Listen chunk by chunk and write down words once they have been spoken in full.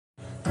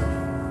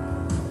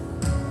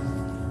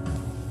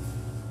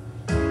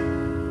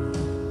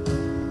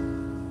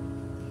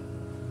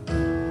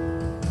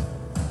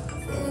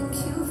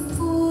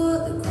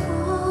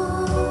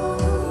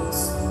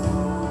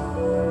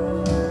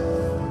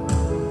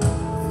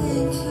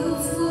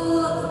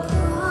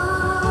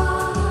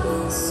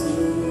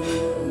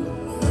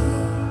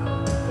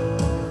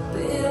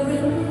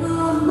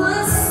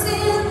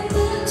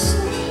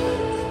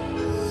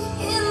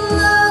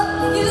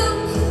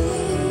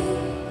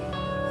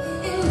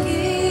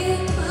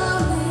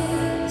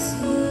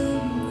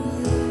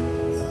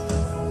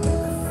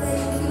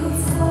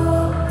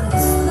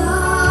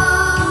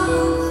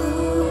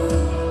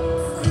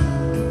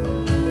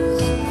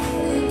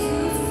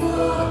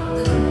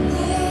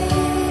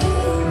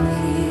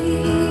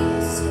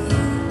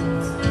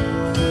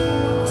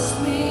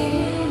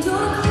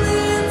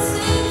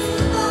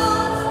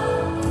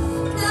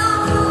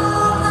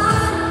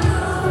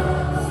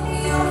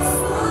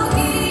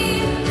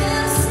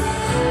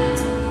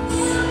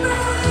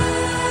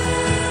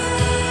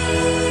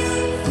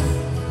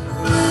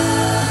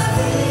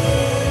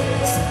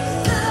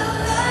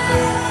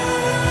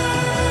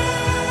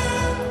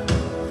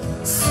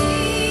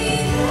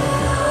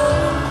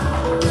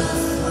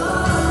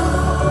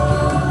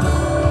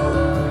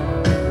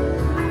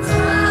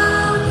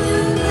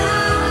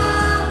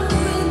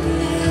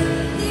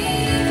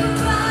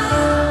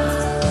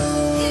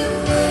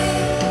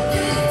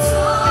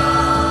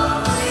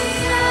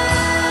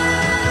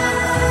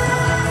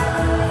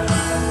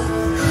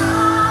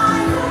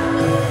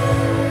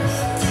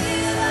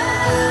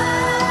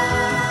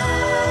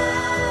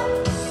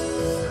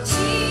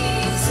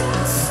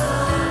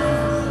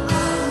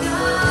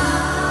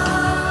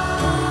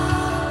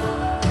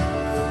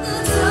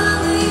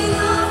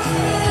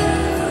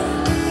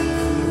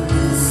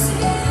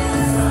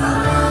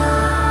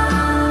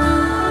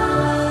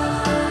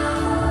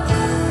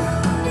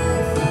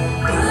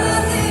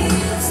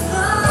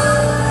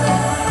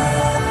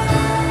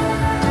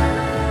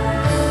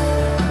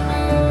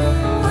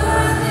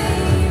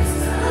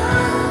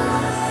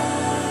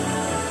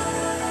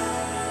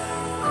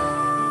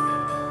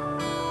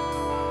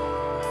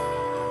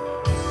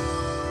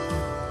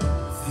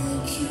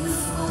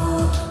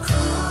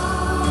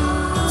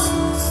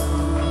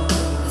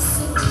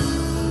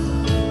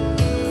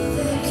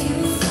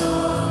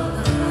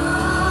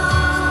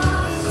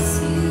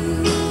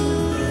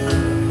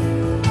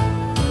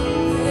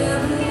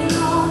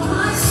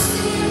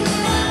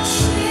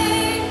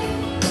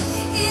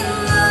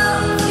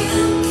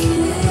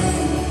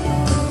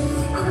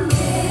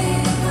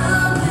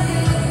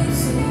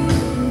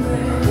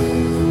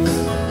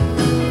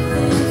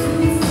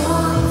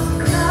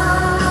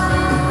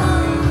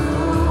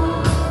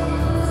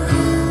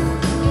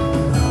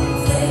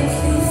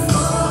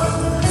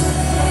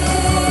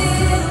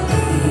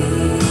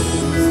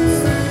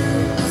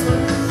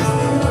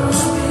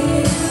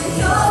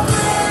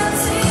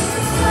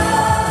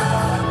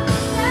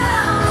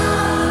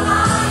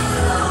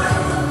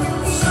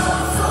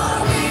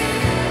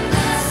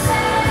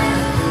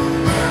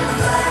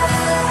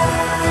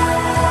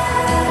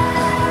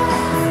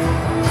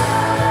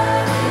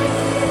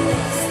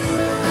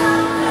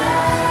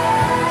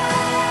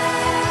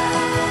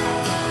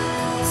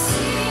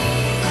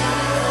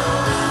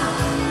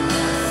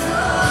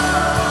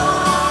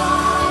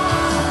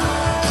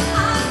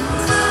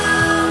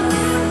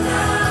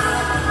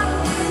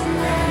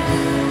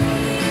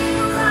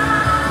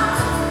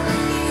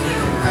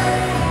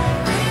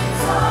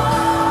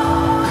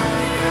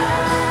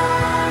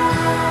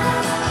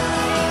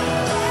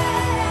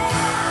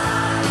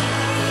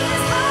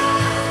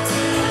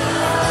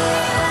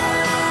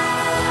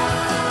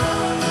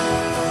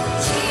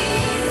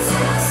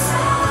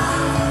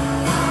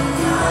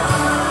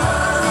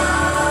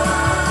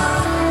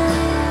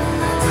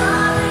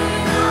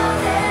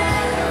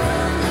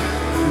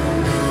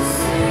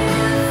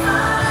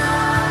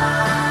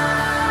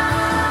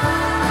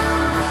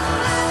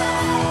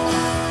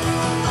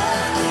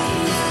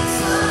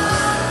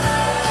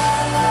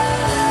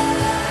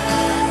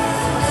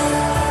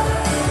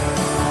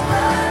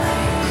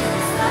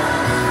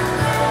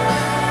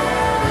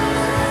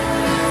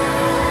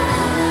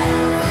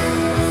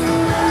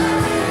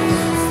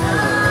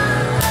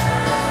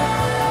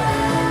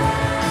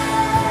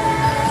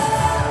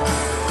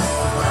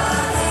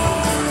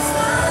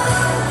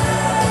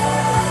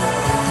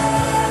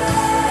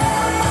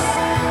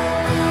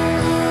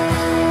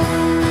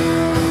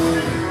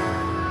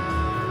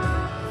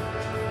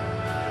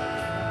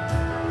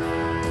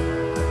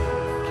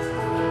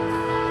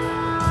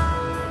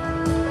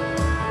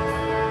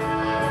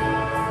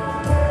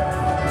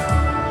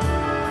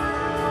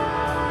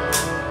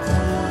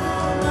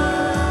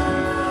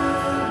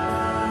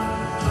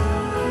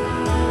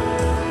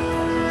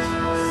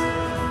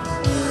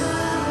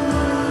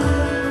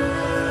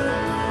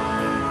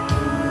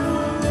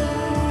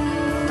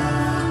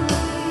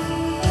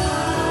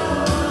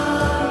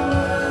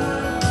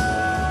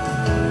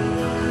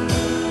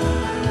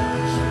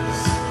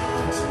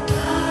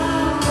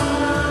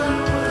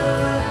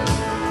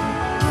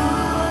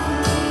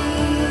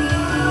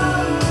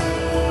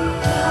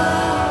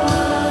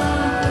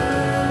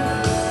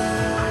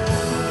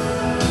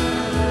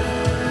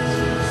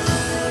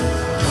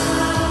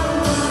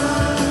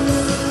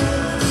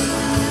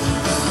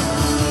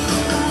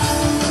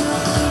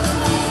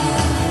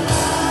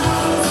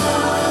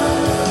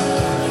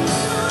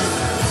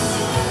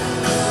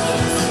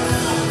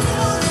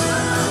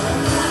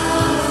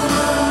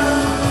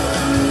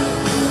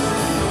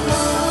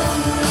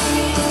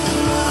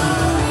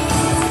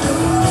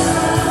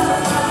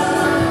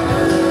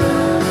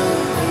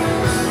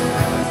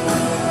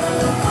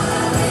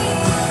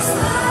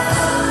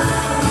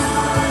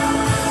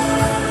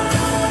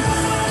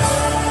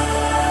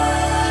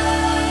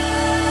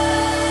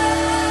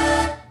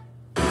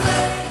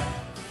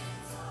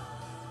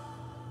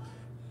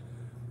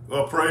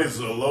Well, praise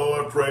the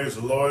Lord, praise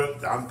the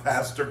Lord. I'm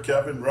Pastor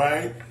Kevin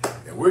Wright,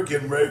 and we're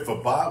getting ready for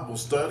Bible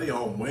study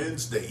on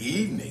Wednesday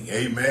evening.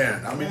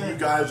 Amen. I mean, you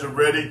guys are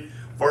ready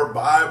for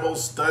Bible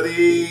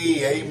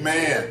study.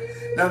 Amen.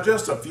 Now,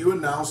 just a few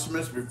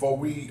announcements before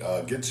we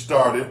get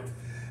started.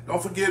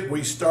 Don't forget,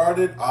 we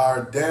started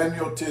our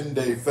Daniel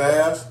 10-day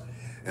fast,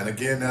 and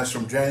again, that's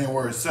from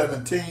January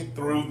 17th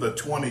through the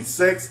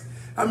 26th.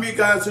 How many of you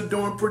guys are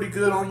doing pretty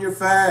good on your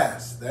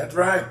fast? That's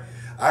right.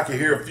 I can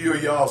hear a few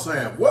of y'all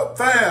saying, "What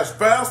fast,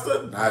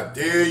 Pastor?" Now,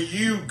 there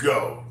you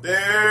go.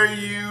 There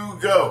you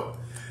go.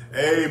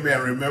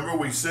 Amen. Remember,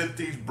 we sent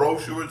these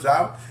brochures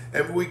out,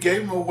 and we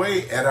gave them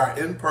away at our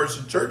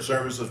in-person church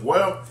service as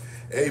well.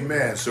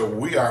 Amen. So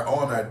we are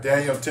on our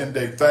Daniel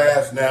 10-day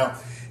fast. Now,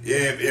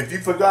 if you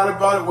forgot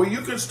about it, well,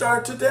 you can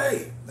start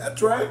today.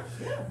 That's right.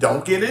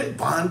 Don't get in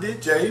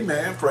bondage.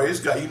 Amen. Praise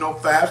God. You know,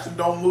 fasting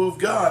don't move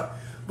God,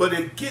 but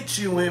it gets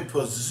you in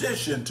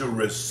position to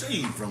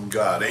receive from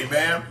God.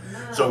 Amen.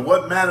 So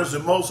what matters the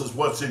most is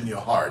what's in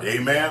your heart.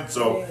 Amen.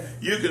 So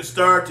you can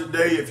start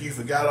today if you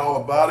forgot all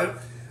about it.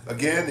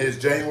 Again, it's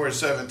January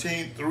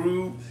 17th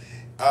through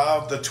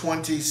the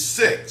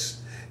 26th.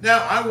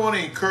 Now, I want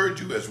to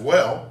encourage you as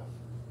well,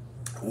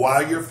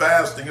 while you're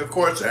fasting, of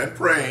course, and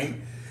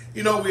praying.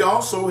 You know, we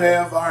also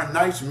have our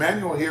nice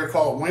manual here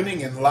called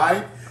Winning in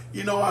Life.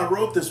 You know, I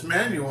wrote this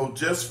manual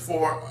just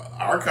for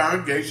our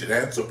congregation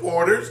and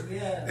supporters.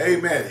 Yeah.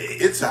 Amen.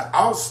 It's an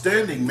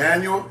outstanding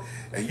manual,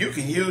 and you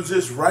can use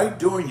this right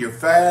during your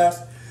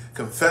fast,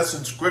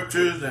 confessing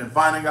scriptures and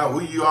finding out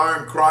who you are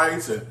in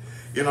Christ. And,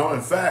 you know,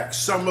 in fact,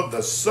 some of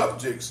the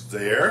subjects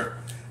there,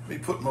 let me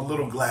put my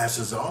little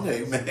glasses on,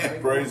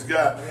 amen, praise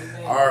God,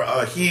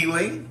 are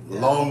healing,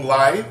 long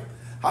life,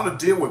 how to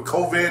deal with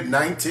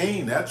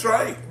COVID-19. That's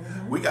right.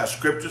 We got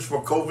scriptures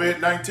for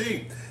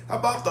COVID-19. How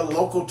about the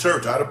local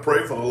church? How to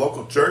pray for the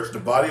local church, the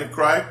body of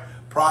Christ,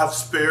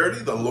 prosperity,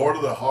 the Lord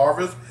of the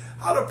harvest.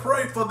 How to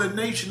pray for the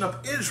nation of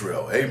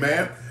Israel.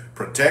 Amen.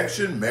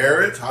 Protection,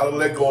 marriage, how to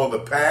let go of the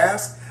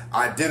past,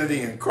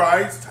 identity in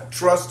Christ,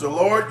 trust the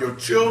Lord, your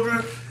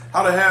children,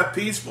 how to have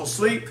peaceful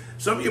sleep.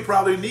 Some of you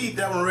probably need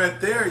that one right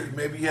there.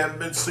 Maybe you haven't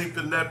been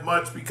sleeping that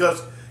much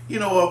because, you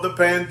know, of the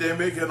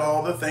pandemic and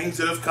all the things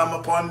that have come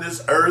upon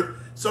this earth.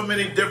 So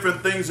many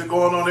different things are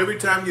going on. Every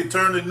time you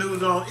turn the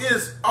news on,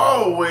 it's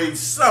always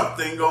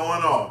something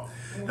going on.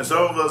 And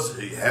some of us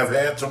have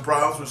had some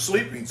problems with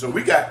sleeping. So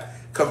we got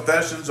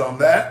confessions on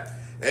that.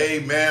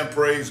 Amen.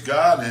 Praise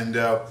God.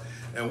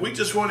 And we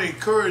just want to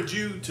encourage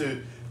you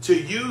to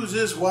use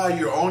this while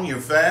you're on your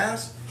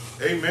fast.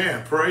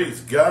 Amen.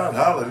 Praise God.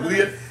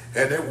 Hallelujah.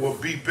 And it will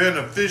be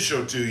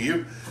beneficial to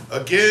you.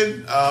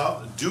 Again,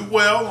 do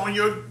well on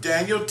your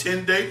Daniel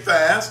 10-day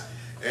fast.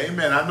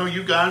 Amen. I know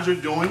you guys are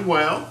doing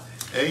well.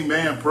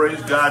 Amen.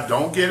 Praise God.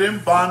 Don't get in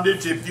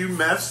bondage if you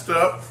messed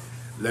up.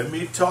 Let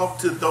me talk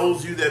to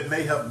those of you that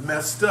may have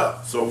messed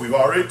up. So we've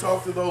already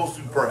talked to those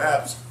who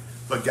perhaps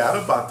forgot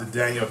about the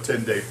Daniel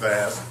 10-day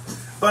fast.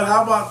 But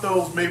how about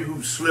those maybe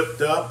who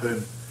slipped up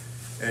and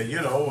you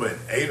know, and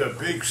ate a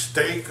big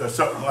steak or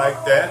something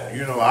like that?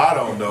 You know, I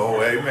don't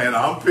know. Amen.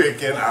 I'm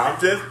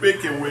just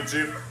picking with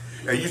you.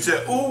 And you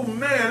said, "Oh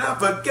man, I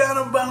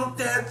forgot about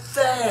that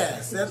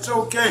fast." That's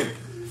okay.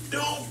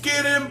 Don't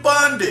get in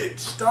bondage.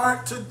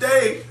 Start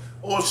today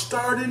or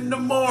start in the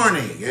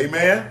morning.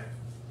 Amen.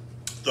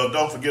 So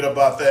don't forget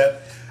about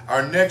that.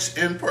 Our next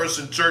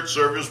in-person church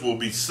service will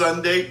be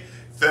Sunday,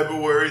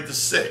 February the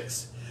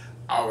 6th.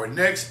 Our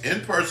next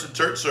in-person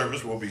church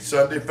service will be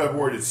Sunday,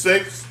 February the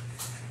 6th.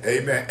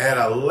 Amen. At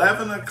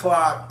 11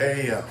 o'clock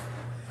a.m.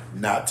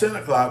 Not 10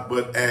 o'clock,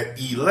 but at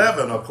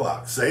 11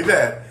 o'clock. Say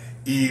that.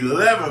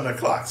 11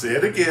 o'clock. Say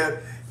it again.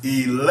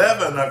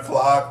 11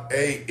 o'clock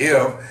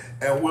a.m.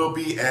 And we'll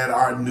be at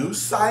our new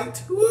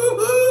site.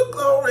 Woo-hoo,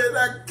 glory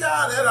to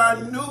God, at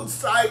our new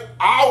site,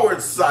 our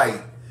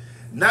site.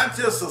 Not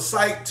just a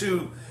site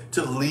to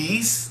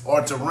lease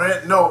or to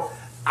rent. No,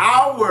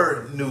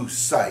 our new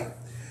site.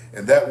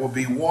 And that will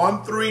be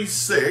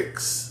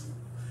 136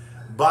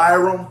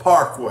 Byram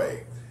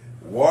Parkway.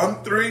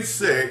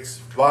 136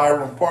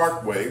 Byram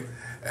Parkway.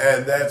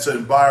 And that's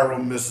in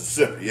Byram,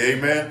 Mississippi.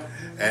 Amen.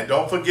 And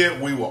don't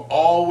forget, we will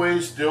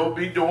always still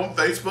be doing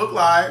Facebook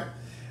Live.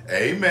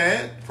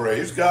 Amen.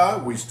 Praise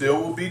God. We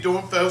still will be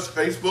doing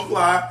Facebook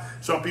Live.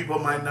 Some people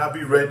might not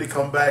be ready to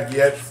come back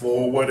yet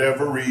for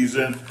whatever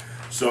reason.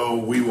 So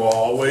we will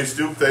always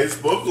do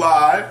Facebook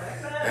Live.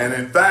 And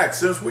in fact,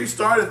 since we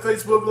started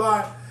Facebook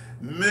Live,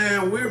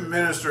 man, we're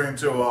ministering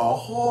to a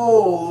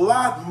whole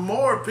lot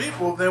more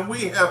people than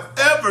we have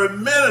ever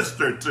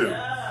ministered to.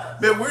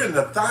 Man, we're in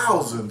the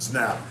thousands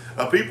now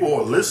of people who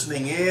are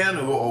listening in,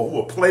 who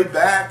will play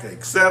back,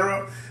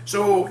 etc.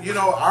 So, you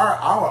know, our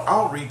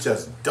outreach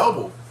has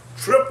doubled,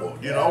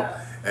 tripled, you know,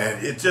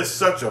 and it's just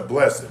such a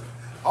blessing.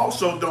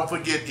 Also, don't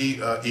forget,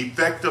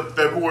 effective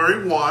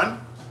February 1,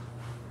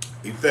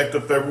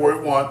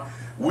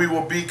 we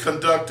will be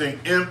conducting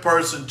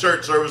in-person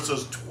church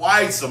services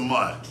twice a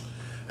month.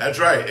 That's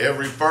right,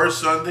 every first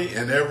Sunday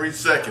and every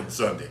second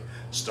Sunday.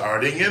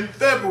 Starting in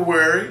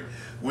February,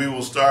 we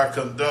will start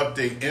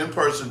conducting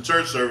in-person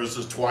church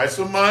services twice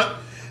a month.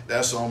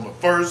 That's on the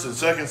first and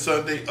second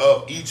Sunday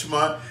of each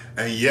month.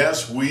 And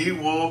yes, we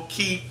will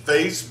keep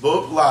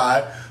Facebook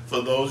Live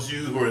for those of you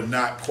who are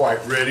not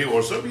quite ready,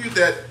 or some of you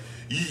that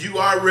you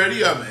are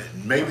ready. I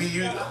mean, maybe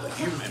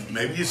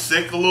you're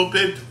sick a little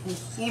bit.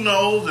 Who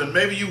knows? And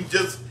maybe you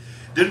just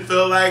didn't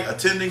feel like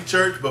attending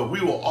church, but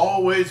we will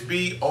always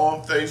be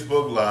on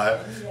Facebook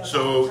Live.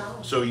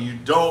 So you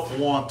don't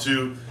want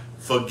to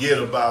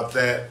forget about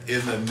that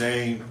in the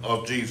name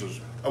of Jesus.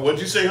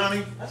 What'd you say,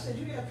 honey? I said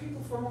you got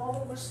people from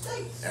all over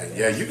states.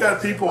 Yeah, you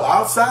got people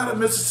outside of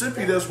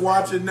Mississippi that's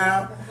watching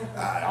now.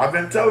 I've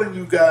been telling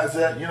you guys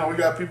that, we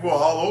got people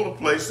all over the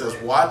place that's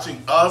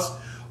watching us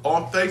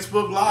on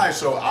Facebook Live.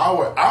 So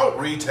our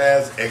outreach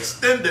has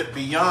extended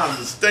beyond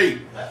the state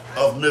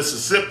of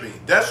Mississippi.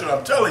 That's what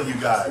I'm telling you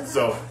guys.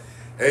 So,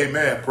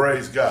 amen.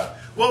 Praise God.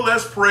 Well,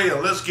 let's pray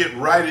and let's get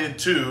right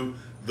into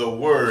the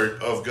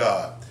Word of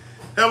God.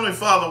 Heavenly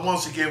Father,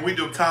 once again, we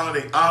do count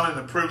it the honor and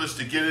the privilege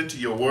to get into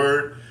your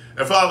Word.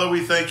 And Father, we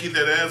thank you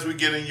that as we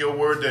get in your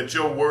Word, that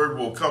your Word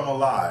will come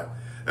alive.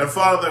 And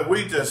Father,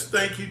 we just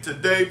thank you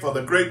today for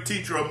the great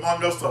teacher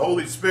among us, the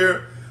Holy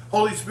Spirit.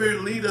 Holy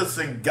Spirit, lead us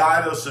and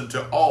guide us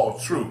into all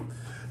truth.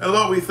 And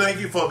Lord, we thank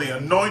you for the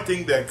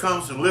anointing that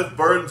comes to lift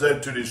burdens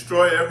and to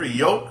destroy every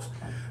yoke.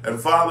 And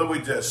Father, we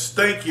just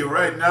thank you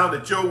right now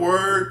that your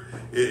word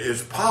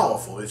is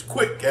powerful, it's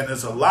quick, and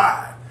it's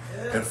alive.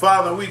 And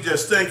Father, we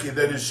just thank you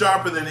that it's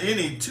sharper than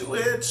any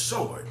two-edged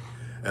sword.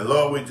 And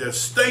Lord, we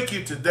just thank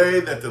you today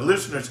that the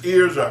listeners'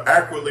 ears are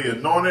accurately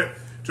anointed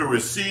to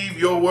receive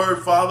your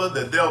word, Father,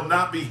 that they'll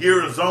not be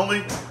hearers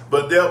only,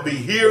 but they'll be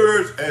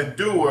hearers and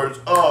doers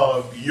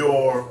of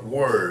your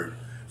word.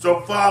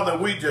 So, Father,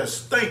 we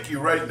just thank you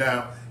right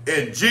now.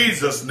 In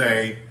Jesus'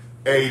 name,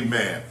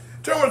 amen.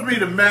 Turn with me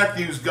to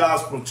Matthew's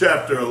Gospel,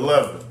 chapter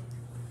 11.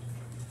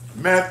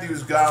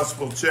 Matthew's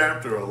Gospel,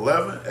 chapter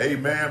 11.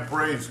 Amen.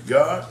 Praise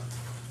God.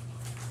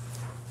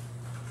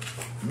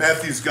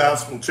 Matthew's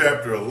Gospel,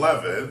 chapter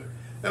 11.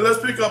 And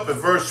let's pick up at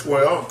verse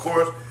 12. Of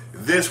course,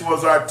 this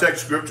was our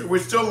text scripture. We're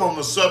still on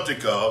the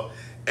subject of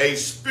a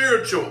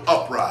spiritual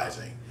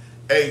uprising.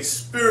 A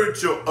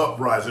spiritual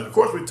uprising. Of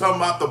course, we're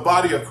talking about the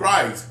body of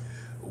Christ.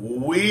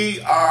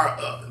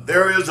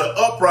 There is an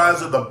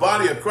uprising of the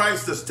body of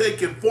Christ that's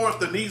taking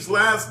forth in these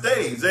last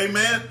days.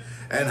 Amen.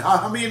 And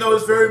how many know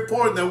it's very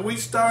important that we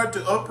start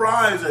to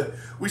uprise and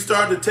we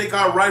start to take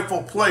our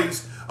rightful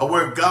place of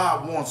where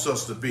God wants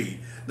us to be.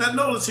 Now,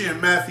 notice here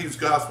in Matthew's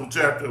Gospel,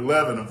 chapter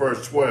 11 and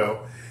verse 12,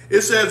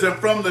 it says, "And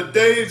from the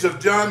days of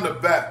John the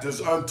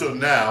Baptist until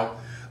now,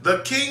 the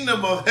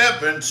kingdom of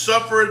heaven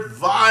suffered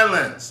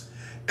violence,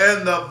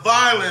 and the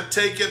violent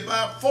take it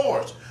by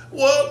force."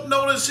 Well,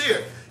 notice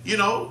here,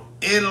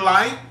 in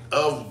light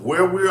of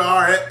where we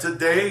are at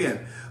today and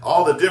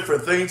all the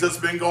different things that's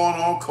been going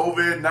on,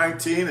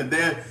 COVID-19, and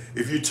then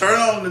if you turn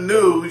on the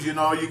news, you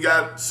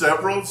got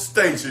several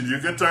stations you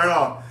can turn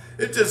on.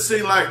 It just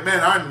seems like,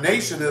 man, our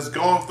nation has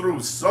gone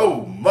through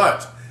so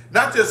much.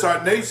 Not just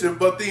our nation,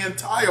 but the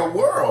entire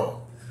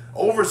world.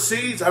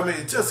 Overseas,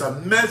 it's just a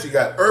mess. You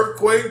got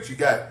earthquakes, you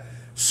got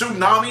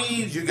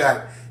tsunamis, you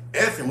got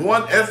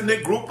one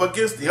ethnic group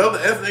against the other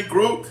ethnic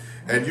group,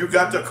 and you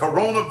got the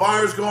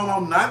coronavirus going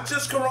on. Not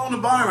just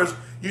coronavirus,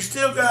 you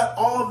still got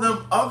all of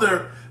them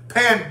other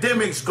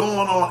pandemics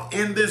going on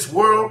in this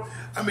world.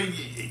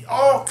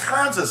 All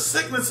kinds of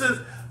sicknesses,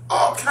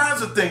 all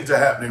kinds of things are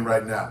happening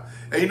right now.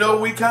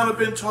 And we kind of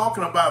been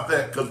talking about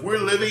that because we're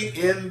living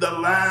in the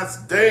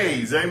last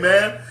days.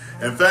 Amen.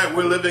 In fact,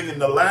 we're living in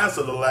the last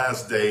of the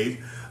last days.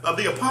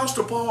 The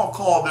Apostle Paul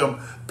called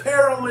them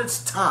perilous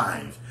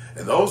times.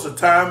 And those are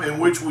times in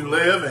which we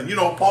live. And,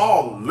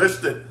 Paul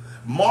listed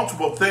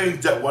multiple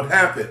things that would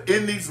happen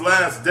in these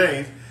last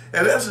days.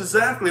 And that's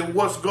exactly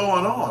what's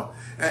going on.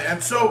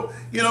 And so,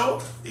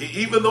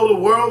 even though the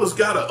world has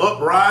got an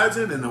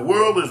uprising and the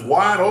world is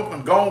wide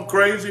open, gone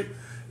crazy,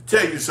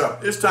 tell you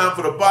something, it's time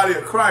for the body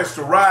of Christ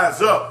to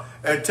rise up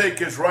and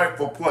take its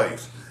rightful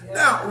place. Yeah.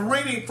 Now,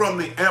 reading from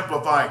the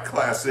Amplified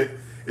Classic,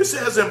 it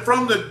says, "And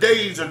from the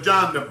days of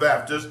John the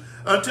Baptist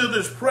until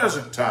this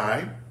present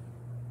time,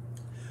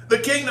 the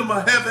kingdom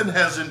of heaven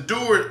has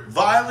endured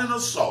violent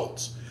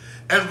assaults,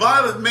 and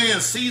violent men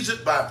seize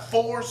it by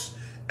force.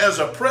 As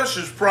a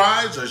precious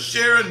prize, a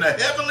share in the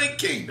heavenly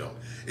kingdom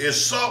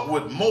is sought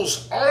with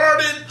most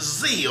ardent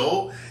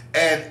zeal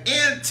and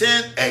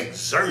intent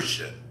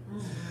exertion."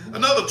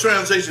 Another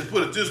translation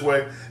put it this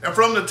way, "And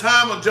from the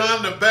time of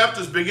John the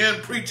Baptist began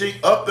preaching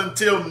up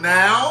until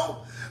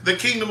now, the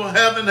kingdom of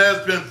heaven has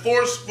been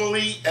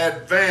forcefully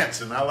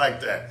advancing." I like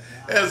that.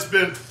 Has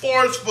been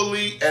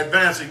forcefully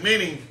advancing,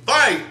 meaning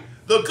fight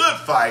the good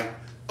fight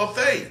of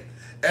faith.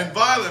 And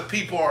violent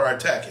people are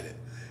attacking it.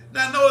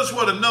 Now notice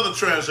what another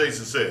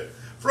translation said.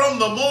 "From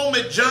the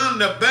moment John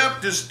the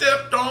Baptist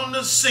stepped on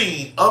the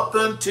scene up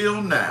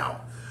until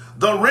now,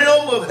 the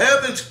realm of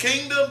heaven's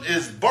kingdom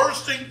is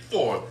bursting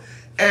forth,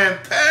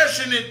 and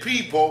passionate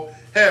people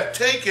have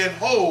taken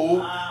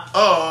hold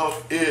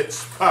of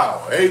its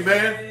power."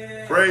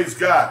 Amen. Praise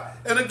God.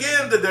 And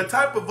again, the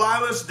type of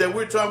violence that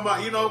we're talking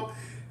about,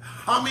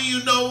 How many of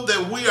you know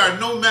that we are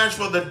no match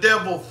for the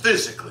devil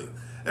physically?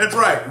 That's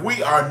right.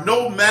 We are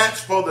no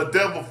match for the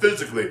devil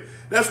physically.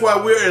 That's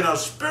why we're in a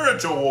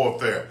spiritual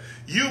warfare.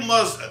 You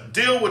must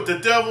deal with the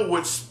devil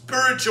with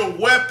spiritual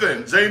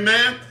weapons.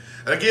 Amen.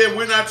 Again,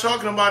 we're not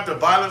talking about the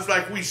violence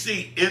like we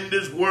see in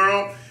this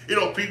world. You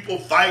know, people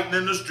fighting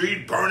in the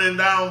street, burning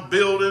down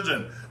buildings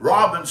and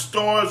robbing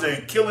stores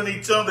and killing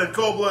each other in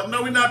cold blood.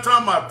 No, we're not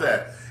talking about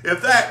that. In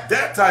fact,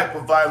 that type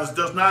of violence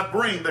does not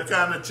bring the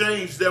kind of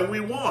change that we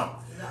want.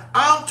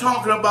 I'm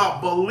talking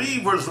about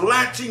believers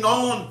latching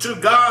on to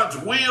God's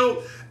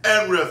will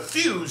and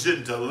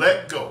refusing to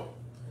let go.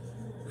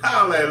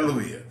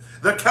 Hallelujah.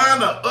 The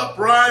kind of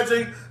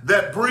uprising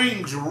that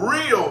brings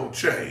real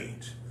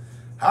change.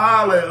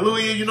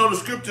 Hallelujah. You know, the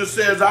scripture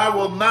says, I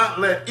will not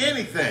let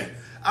anything,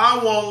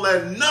 I won't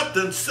let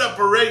nothing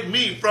separate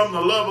me from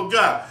the love of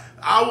God.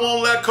 I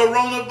won't let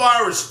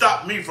coronavirus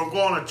stop me from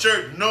going to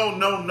church. No,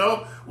 no,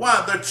 no.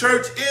 Why? The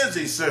church is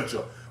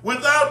essential.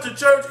 Without the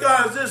church,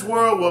 guys, this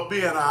world will be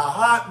in a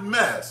hot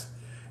mess.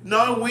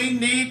 No, we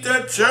need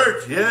the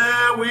church.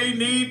 Yeah, we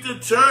need the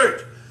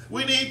church.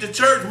 We need the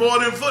church more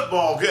than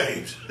football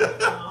games.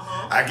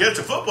 I guess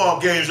the football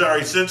games are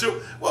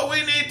essential. Well,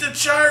 we need the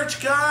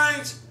church,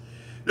 guys.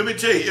 Let me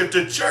tell you, if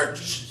the church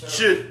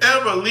should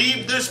ever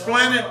leave this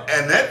planet,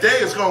 and that day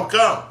is going to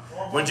come,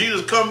 when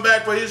Jesus comes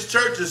back for his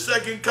church, his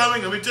second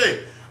coming, let me tell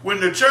you,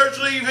 when the church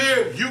leave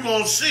here, you're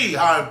going to see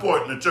how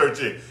important the church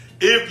is.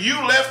 If you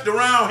left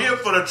around here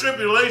for the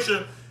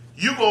tribulation,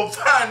 you're going to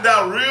find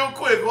out real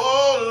quick,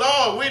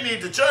 oh, Lord, we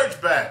need the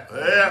church back.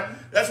 Yeah,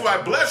 that's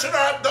why blessed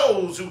are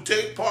those who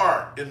take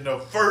part in the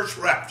first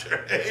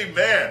rapture.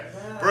 Amen.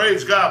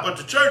 Praise God. But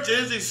the church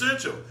is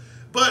essential.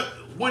 But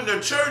when the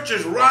church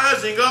is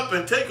rising up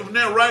and taking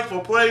their rightful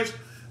place,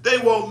 they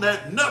won't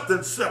let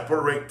nothing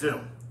separate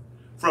them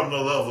from the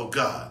love of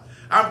God.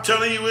 I'm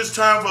telling you, it's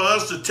time for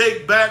us to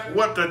take back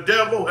what the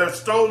devil has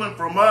stolen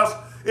from us.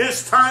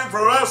 It's time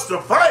for us to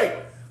fight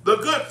the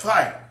good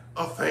fight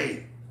of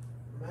faith.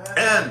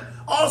 And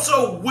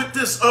also with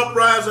this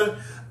uprising,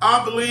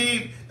 I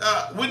believe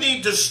we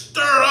need to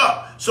stir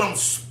up some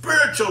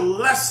spiritual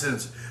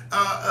lessons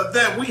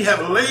that we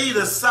have laid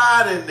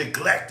aside and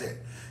neglected.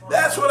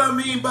 That's what I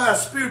mean by a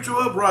spiritual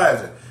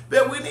uprising.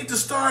 That we need to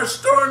start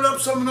stirring up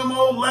some of them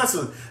old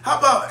lessons. How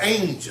about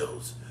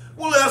angels?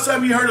 When last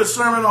time you heard a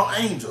sermon on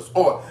angels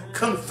or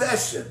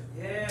confession?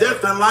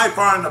 Death and life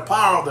are in the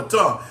power of the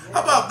tongue.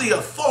 How about the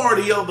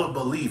authority of the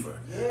believer?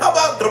 How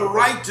about the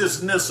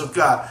righteousness of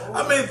God?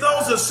 I mean,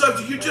 those are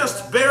subjects you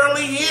just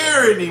barely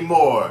hear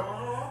anymore.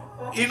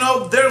 You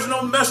know, there's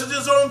no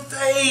messages on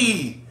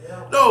faith.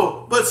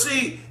 No, but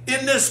see,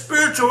 in this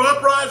spiritual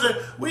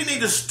uprising, we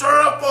need to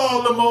stir up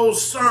all them old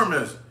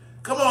sermons.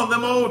 Come on,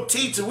 them old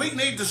teachers. We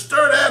need to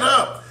stir that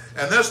up.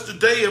 And that's the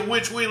day in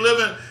which we live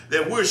in,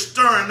 that we're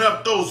stirring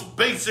up those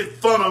basic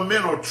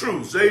fundamental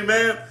truths.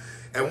 Amen.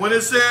 And when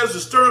it says to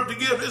stir up the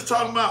gift, it's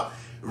talking about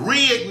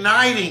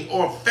reigniting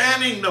or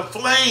fanning the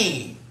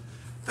flame.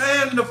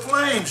 Fan the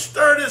flame.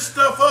 Stir this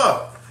stuff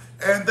up.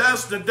 And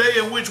that's the day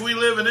in which we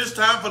live in. It's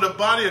time for the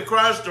body of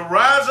Christ to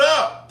rise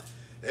up.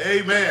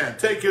 Amen.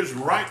 Take his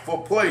rightful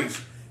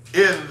place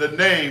in the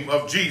name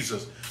of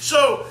Jesus.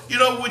 So, you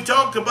know, we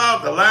talked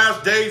about the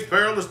last days,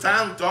 perilous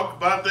time. We talked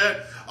about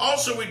that.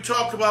 Also, we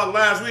talked about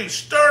last week,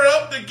 stir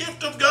up the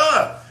gift of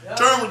God. Yep.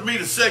 Turn with me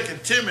to 2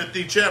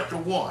 Timothy chapter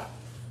 1.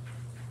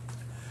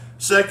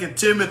 2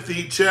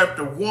 Timothy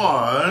chapter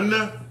 1.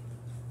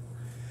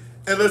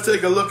 And let's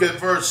take a look at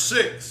verse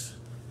 6.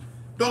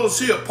 Notice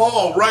here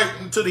Paul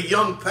writing to the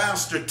young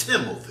pastor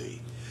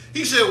Timothy.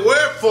 He said,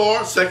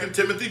 wherefore, 2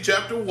 Timothy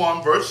chapter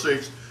 1, verse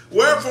 6,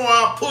 wherefore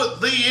I'll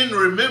put thee in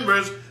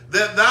remembrance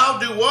that thou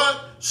do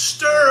what?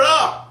 Stir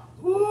up.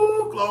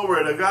 Ooh,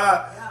 glory to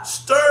God. Yeah.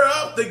 Stir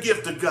up the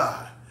gift of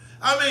God.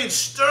 I mean,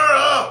 stir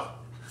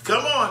up.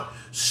 Come on.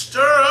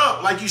 Stir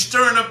up like you're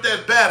stirring up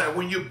that batter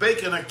when you're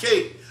baking a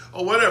cake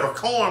or whatever,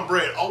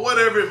 cornbread or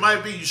whatever it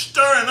might be. You're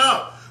stirring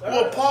up.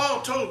 Well,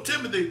 Paul told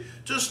Timothy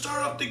to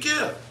stir up the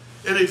gift.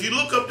 And if you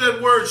look up that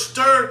word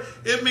stir,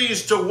 it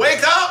means to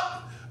wake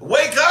up.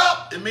 Wake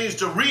up. It means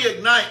to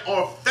reignite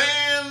or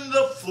fan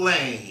the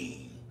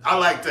flame. I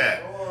like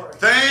that.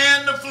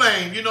 Fan the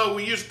flame. You know,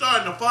 when you're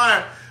starting a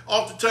fire,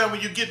 oftentimes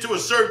when you get to a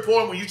certain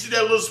point, when you see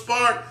that little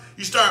spark,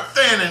 you start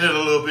fanning it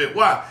a little bit.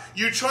 Why?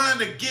 You're trying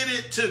to get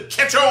it to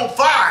catch on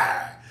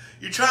fire.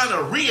 You're trying to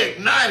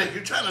reignite it.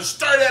 You're trying to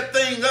stir that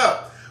thing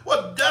up.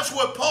 Well, that's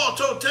what Paul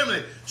told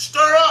Timothy.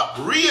 Stir up,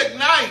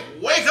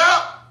 reignite, wake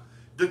up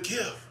the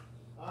gift.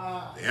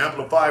 The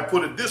Amplified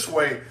put it this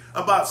way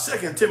about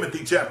 2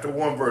 Timothy chapter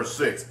 1, verse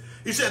 6.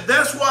 He said,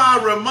 that's why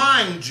I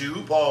remind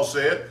you, Paul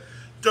said,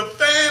 to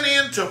fan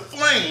into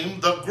flame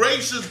the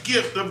gracious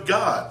gift of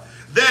God,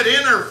 that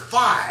inner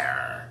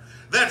fire,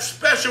 that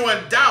special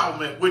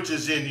endowment which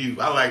is in you.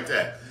 I like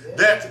that.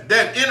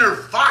 That inner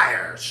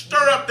fire.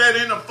 Stir up that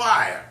inner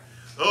fire.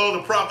 Oh,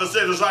 the prophet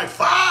said it's like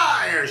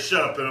fire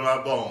shut up in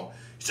my bone.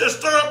 He said,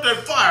 stir up that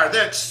fire,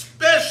 that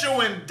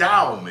special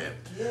endowment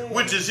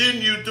which is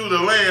in you through the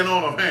laying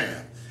on of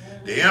hands.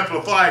 The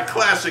Amplified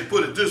Classic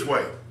put it this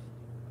way.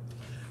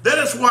 That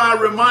is why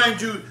I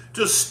remind you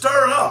to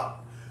stir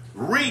up,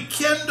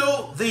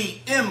 rekindle the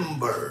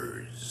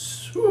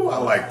embers. Ooh, I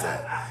like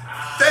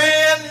that.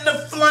 Fan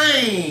the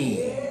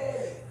flame.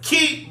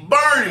 Keep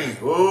burning.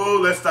 Oh,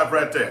 let's stop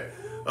right there.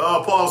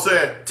 Paul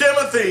said,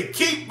 Timothy,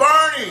 keep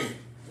burning.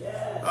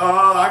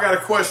 I got a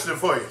question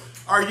for you.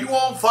 Are you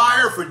on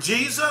fire for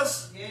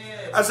Jesus?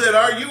 I said,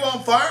 are you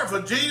on fire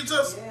for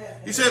Jesus?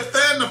 He said,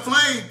 fan the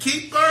flame,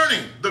 keep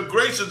burning the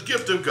gracious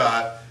gift of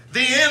God,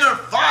 the inner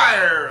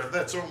fire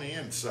that's on the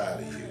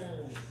inside of you.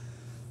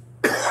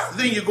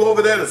 Then you go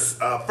over there to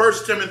 1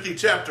 Timothy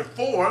chapter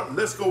 4.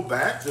 Let's go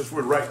back, since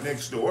we're right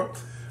next door.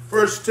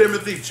 1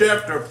 Timothy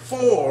chapter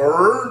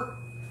 4.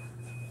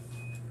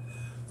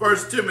 1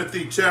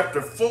 Timothy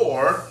chapter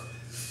 4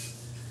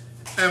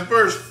 and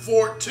verse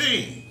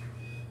 14.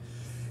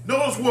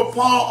 Notice what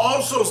Paul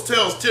also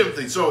tells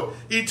Timothy. So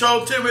he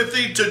told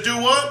Timothy to do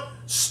what?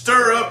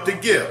 Stir up the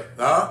gift.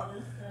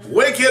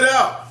 Wake it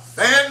up.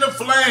 Fan the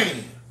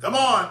flame. Come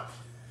on.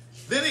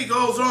 Then he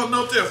goes on,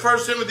 note there,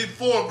 1 Timothy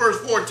 4 verse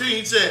 14,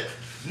 he said,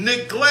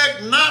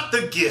 neglect not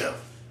the gift.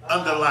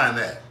 Underline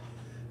that.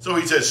 So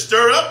he said,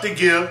 stir up the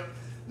gift.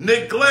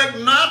 Neglect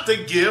not the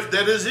gift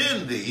that is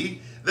in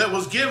thee, that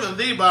was given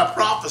thee by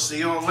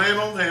prophecy on laying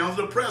on hands of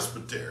the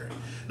presbytery.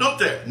 Note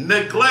that.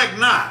 Neglect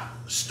not.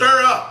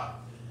 Stir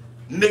up.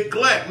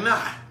 Neglect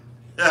not.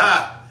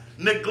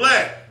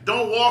 Neglect.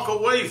 Don't walk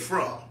away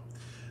from.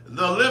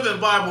 The Living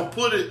Bible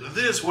put it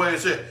this way. It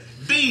said,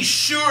 be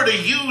sure to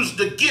use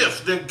the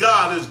gifts that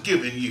God has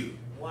given you.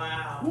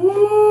 Wow.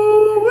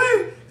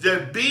 Woo-wee. It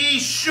said, be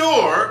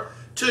sure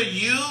to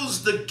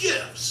use the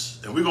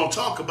gifts. And we're going to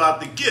talk about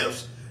the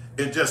gifts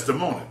in just a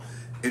moment.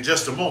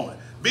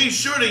 Be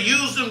sure to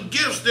use them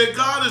gifts that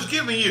God has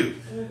given you.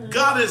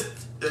 God has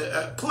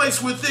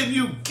placed within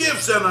you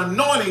gifts and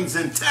anointings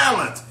and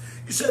talents.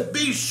 He said,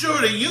 be sure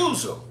to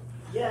use them.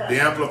 Yeah.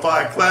 The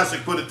Amplified Classic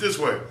put it this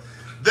way.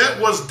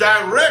 That was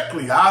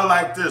directly, I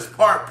like this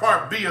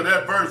part B of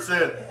that verse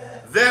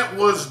said, that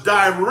was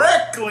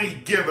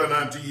directly given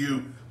unto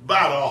you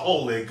by the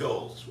Holy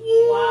Ghost.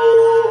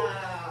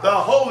 Wow. The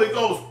Holy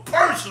Ghost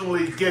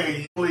personally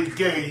gave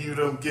you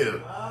them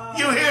gifts.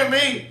 You hear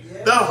me?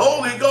 Yeah. The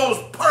Holy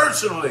Ghost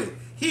personally,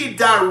 he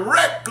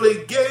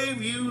directly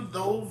gave you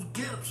those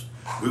gifts.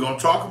 We're going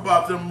to talk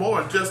about them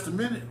more in just a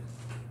minute.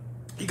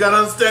 You got to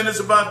understand this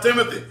about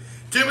Timothy.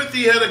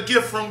 Timothy had a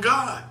gift from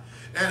God.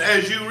 And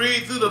as you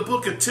read through the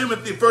book of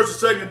Timothy,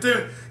 1st and 2nd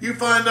Timothy, you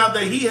find out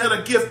that he had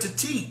a gift to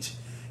teach.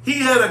 He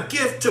had a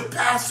gift to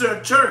pastor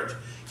a church.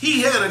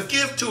 He had a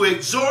gift to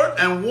exhort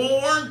and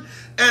warn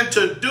and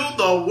to do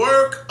the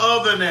work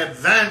of an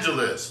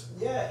evangelist.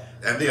 Yeah.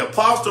 And the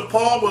Apostle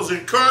Paul was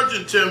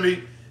encouraging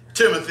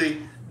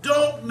Timothy,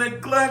 don't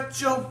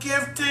neglect your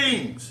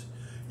giftings.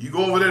 You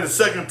go over there to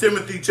 2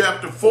 Timothy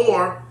chapter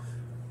 4.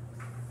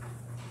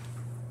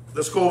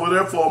 Let's go over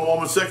there for a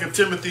moment. 2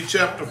 Timothy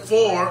chapter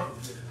 4.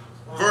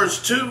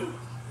 Verse 2,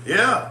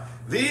 yeah,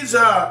 these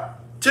are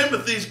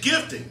Timothy's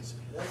giftings.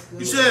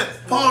 He said,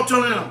 Paul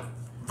told him,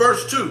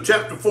 verse 2,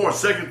 chapter 4,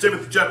 2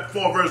 Timothy chapter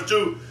 4, verse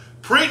 2,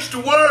 preach the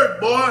word,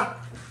 boy.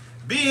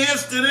 Be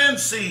instant in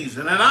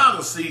season and out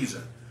of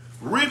season.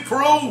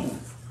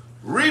 Reprove,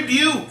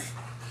 rebuke,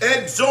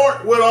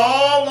 exhort with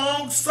all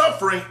long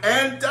suffering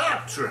and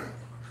doctrine.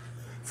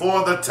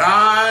 For the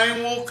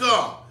time will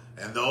come,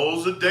 and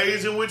those are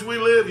days in which we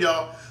live,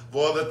 y'all.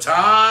 For the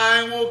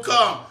time will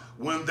come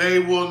when they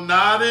will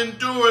not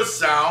endure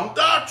sound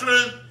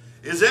doctrine.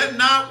 Is that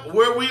not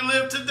where we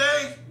live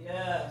today?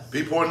 Yes.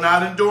 People are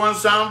not enduring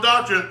sound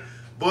doctrine,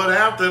 but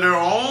after their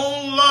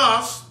own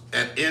lust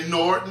and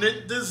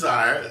inordinate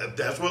desire,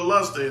 that's what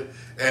lust is,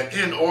 and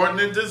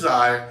inordinate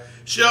desire,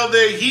 shall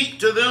they heap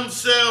to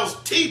themselves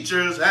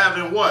teachers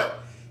having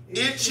what?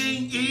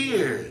 Itching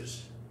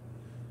ears.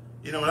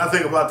 You know, when I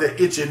think about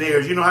that itching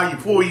ears, you know how you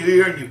pull your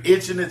ear and you're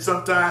itching it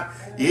sometimes?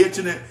 You're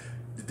itching it.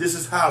 This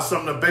is how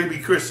some of the baby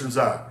Christians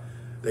are.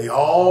 They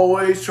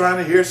always trying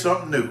to hear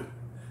something new.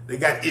 They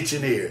got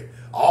itching ears.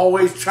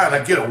 Always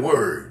trying to get a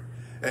word.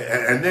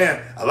 And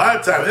then a lot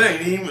of times it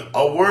ain't even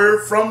a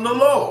word from the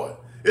Lord.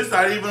 It's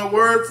not even a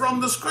word from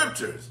the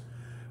scriptures.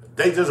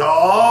 They just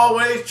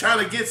always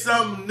trying to get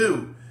something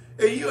new.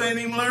 And you ain't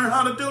even learned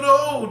how to do the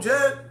old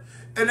yet.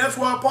 And that's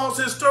why Paul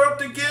says stir up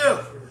the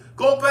gift.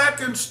 Go back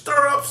and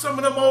stir up some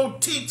of them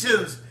old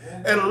teachings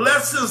and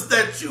lessons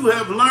that you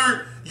have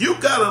learned. You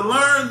got to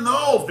learn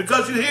those.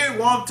 Because you hear it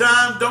one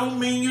time don't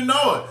mean you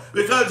know it.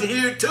 Because you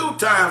hear it 2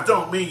 times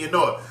don't mean you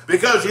know it.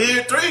 Because you hear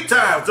it 3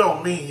 times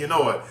don't mean you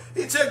know it.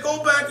 He said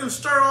go back and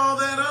stir all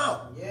that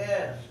up.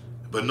 Yes.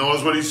 But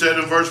notice what he said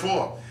in verse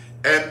 4.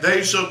 And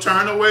they shall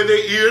turn away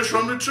their ears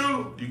from the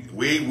truth.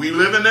 We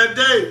live in that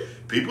day.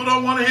 People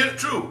don't want to hear the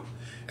truth.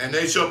 And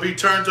they shall be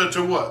turned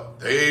unto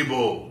what?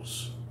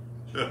 Fables.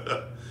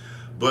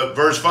 But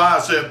verse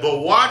 5 said,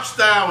 but watch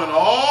thou in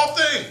all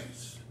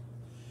things.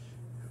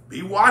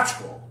 Be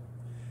watchful.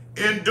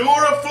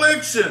 Endure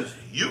afflictions.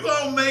 You're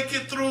going to make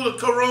it through the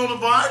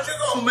coronavirus.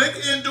 You're going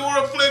to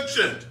endure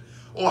afflictions.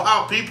 Or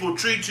how people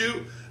treat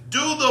you. Do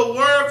the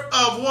work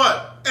of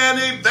what?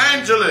 An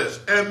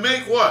evangelist. And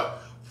make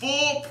what?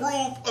 full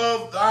proof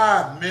of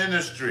thy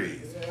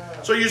ministry.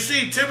 So you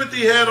see,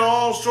 Timothy had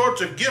all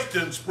sorts of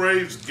giftings,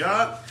 praise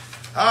God.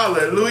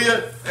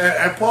 Hallelujah.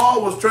 And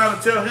Paul was trying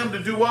to tell him to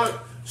do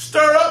what?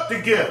 Stir up the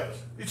gifts.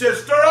 He said,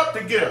 stir up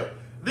the gift.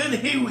 Then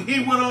he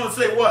went on to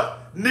say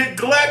what?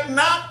 Neglect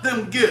not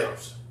them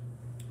gifts.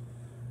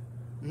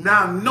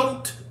 Now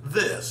note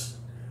this.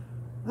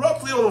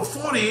 Roughly over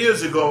 40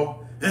 years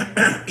ago,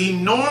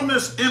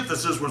 enormous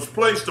emphasis was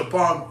placed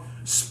upon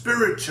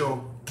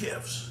spiritual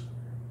gifts.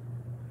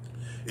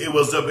 It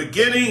was the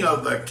beginning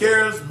of the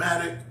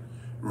charismatic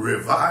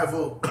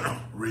revival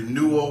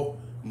renewal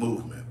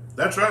movement.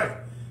 That's right.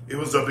 It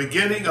was the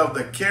beginning of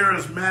the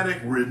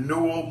charismatic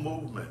renewal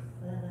movement.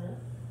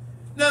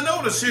 Now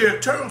notice here,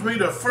 it turns me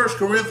to 1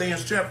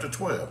 Corinthians chapter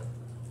 12.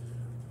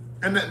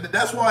 And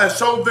that's why it's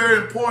so very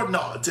important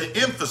to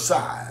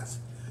emphasize.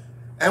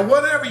 And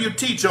whatever you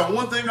teach on,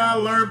 one thing I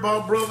learned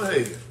about Brother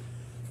Hagan,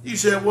 he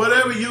said,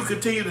 whatever you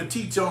continue to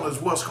teach on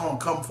is what's going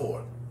to come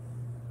forth.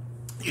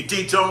 You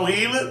teach on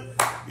healing,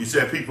 you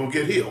said people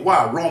get healed.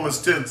 Why?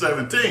 Romans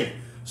 10:17.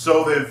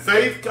 So then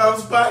faith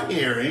comes by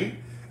hearing,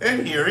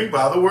 and hearing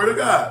by the word of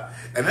God.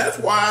 And that's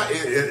why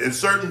in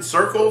certain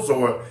circles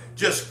or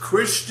just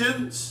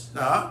Christians,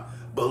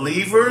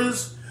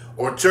 believers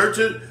or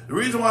churches, the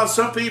reason why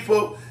some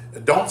people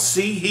don't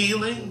see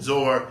healings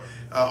or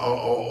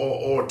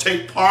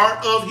take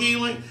part of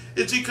healing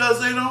is because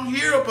they don't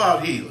hear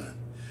about healing.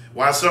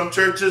 Why some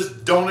churches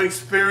don't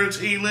experience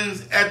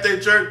healings at their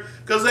church?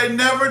 Because they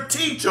never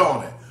teach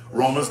on it.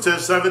 Romans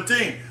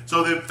 10:17.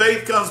 So then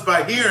faith comes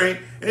by hearing,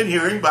 and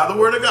hearing by the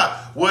word of God.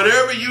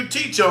 Whatever you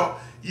teach on,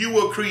 you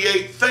will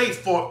create faith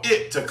for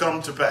it to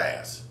come to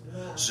pass.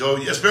 So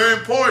it's very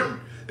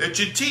important that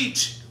you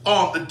teach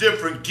on the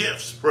different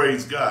gifts,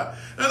 praise God.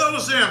 Now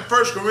notice there in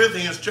 1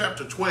 Corinthians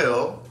chapter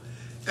 12,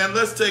 and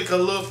let's take a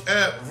look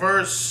at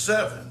verse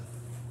 7.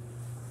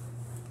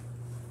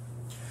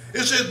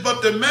 It says,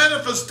 but the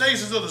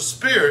manifestations of the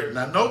Spirit,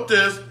 now note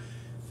this,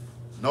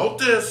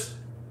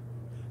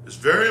 it's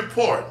very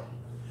important.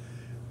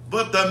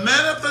 But the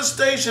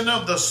manifestation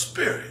of the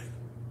Spirit,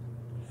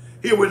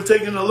 here we're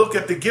taking a look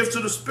at the gifts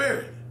of the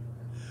Spirit.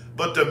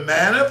 But the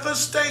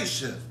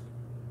manifestation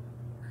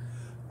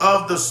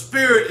of the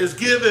Spirit is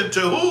given to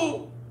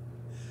who?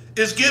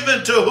 Is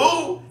given to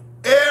who?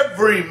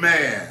 Every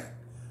man.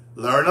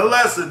 Learn a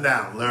lesson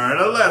now. Learn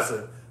a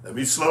lesson. Let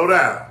me slow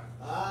down.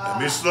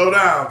 Let me slow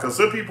down, because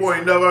some people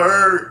ain't never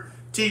heard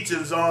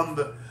teachings on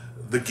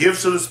the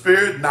gifts of the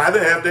Spirit,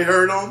 neither have they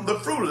heard on the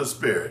fruit of the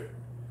Spirit.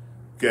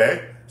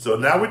 Okay? So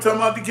now we're talking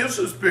about the gifts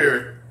of the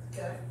Spirit.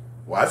 Okay.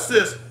 Watch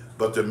this.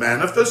 But the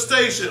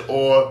manifestation,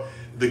 or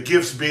the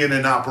gifts being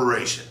in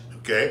operation.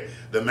 Okay?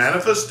 The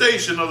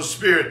manifestation of the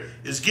Spirit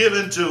is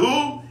given to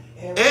who?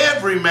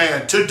 Every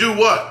man. To do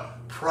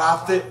what?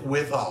 Profit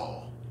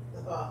withal.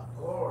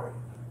 Glory.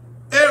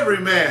 Every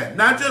man.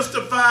 Not just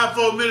the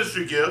fivefold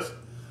ministry gifts.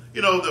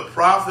 You know, the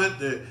prophet,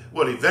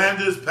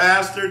 evangelist,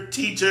 pastor,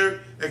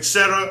 teacher,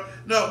 etc.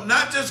 No,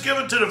 not just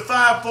given to the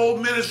fivefold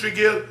ministry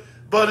gift,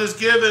 but it's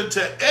given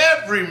to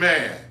every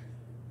man.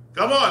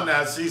 Come on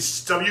now. See,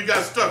 some of you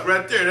got stuck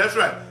right there. That's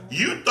right.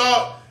 You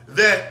thought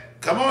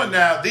that, come on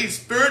now, these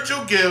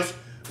spiritual gifts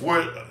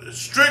were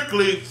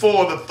strictly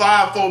for the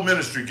fivefold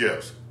ministry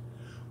gifts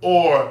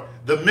or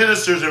the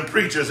ministers and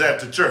preachers at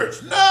the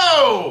church.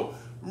 No!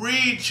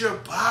 Read your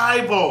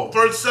Bible.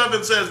 Verse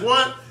 7 says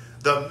what?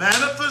 The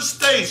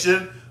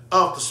manifestation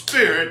of the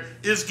Spirit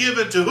is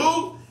given to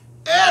who?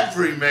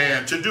 Every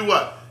man. To do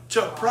what?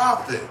 To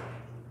profit.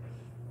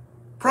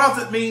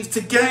 Profit means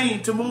to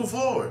gain, to move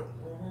forward.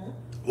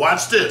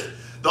 Watch this.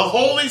 The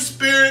Holy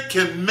Spirit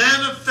can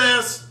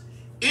manifest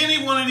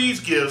any one of these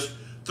gifts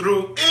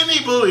through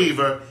any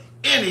believer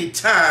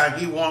anytime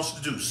he wants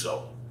to do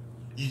so.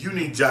 You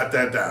need to jot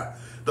that down.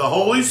 The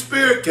Holy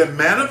Spirit can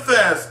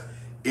manifest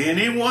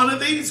any one of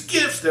these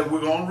gifts that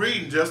we're going to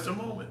read in just a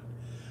moment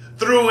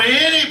through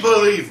any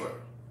believer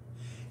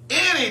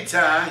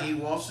anytime he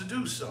wants to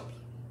do something.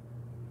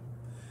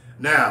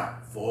 Now,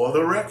 for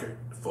the record,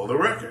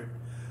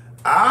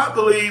 I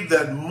believe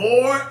that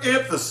more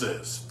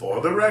emphasis,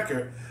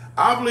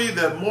 I believe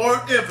that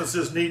more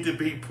emphasis needs to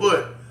be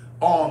put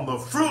on the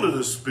fruit of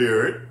the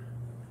Spirit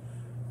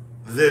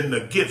than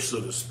the gifts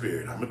of the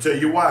Spirit. I'm going to tell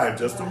you why in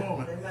just a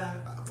moment.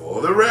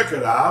 For the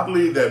record, I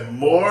believe that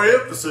more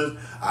emphasis,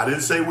 I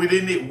didn't say we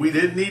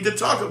didn't need to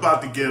talk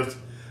about the gifts.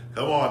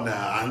 Come on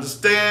now, I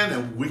understand,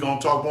 and we're going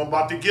to talk more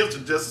about the gifts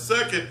in just a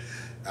second.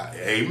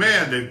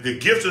 Amen. The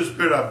gifts of the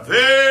Spirit are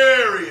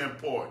very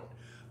important.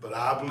 But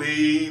I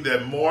believe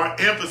that more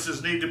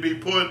emphasis needs to be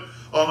put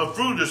on the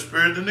fruit of the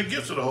Spirit than the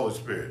gifts of the Holy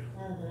Spirit.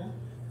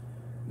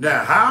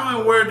 Now, how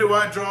and where do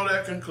I draw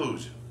that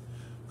conclusion?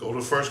 Go to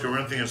 1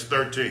 Corinthians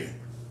 13.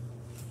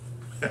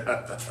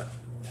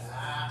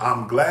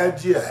 I'm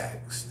glad you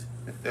asked.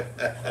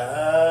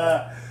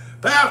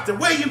 Pastor,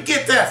 where you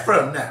get that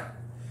from now?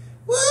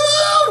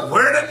 Woo,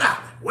 word of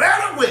knowledge,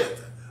 word of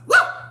wisdom, woo,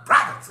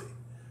 prophecy.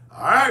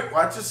 All right,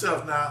 watch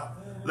yourself now.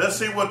 Let's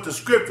see what the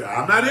scripture,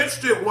 I'm not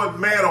interested in what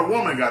man or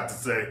woman got to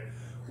say.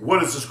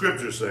 What is the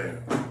scripture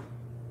saying?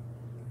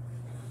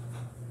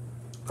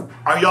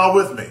 Are y'all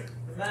with me?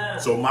 Amen.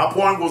 So my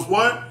point was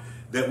what?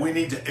 That we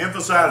need to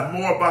emphasize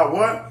more about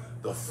what?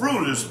 The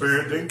fruit of the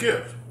Spirit than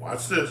gifts.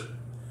 Watch this.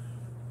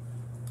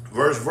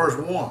 Verse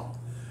 1.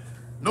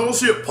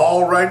 Notice here,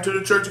 Paul writing to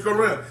the church of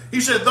Corinth.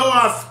 He said, though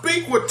I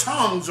speak with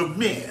tongues of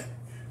men,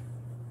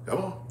 come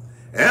on,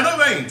 and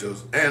of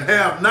angels, and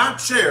have not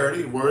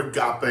charity, word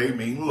agape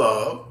mean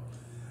love,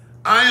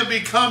 I am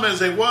become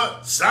as a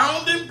what?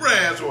 Sounding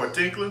brass or a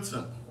tinkling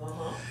cymbal.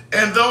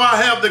 And though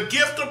I have the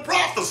gift of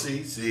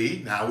prophecy,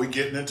 see, now we're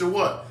getting into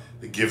what?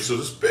 The gifts of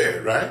the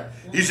Spirit, right?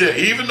 He said,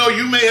 even though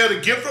you may have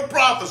the gift of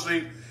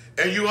prophecy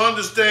and you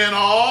understand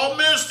all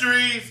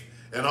mysteries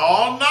and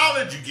all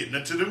knowledge, you're getting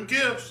into them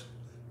gifts,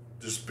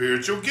 the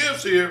spiritual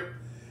gifts here.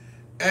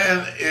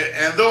 And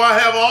though I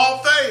have all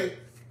faith,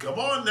 come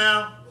on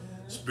now,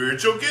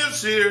 spiritual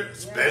gifts here,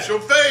 special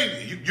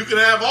faith, you can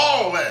have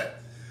all that.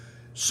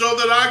 So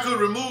that I could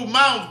remove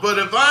mountains, but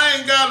if I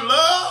ain't got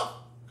love,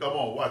 come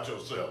on, watch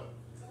yourself.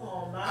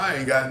 I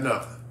ain't got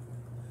nothing.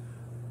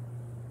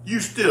 You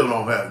still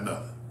don't have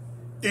nothing.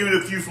 Even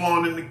if you've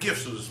flown in the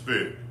gifts of the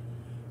Spirit.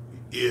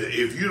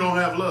 If you don't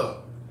have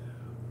love.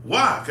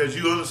 Why? Because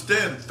you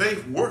understand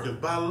faith worketh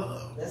by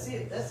love. That's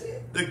it. That's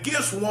it. The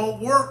gifts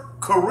won't work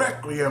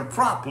correctly and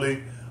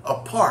properly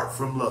apart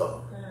from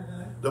love.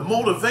 The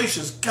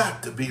motivation's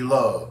got to be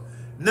love.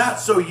 Not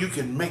so you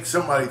can make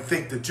somebody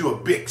think that you're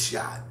a big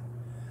shot.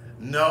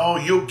 No,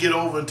 you'll get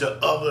over into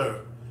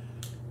other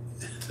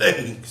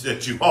things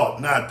that you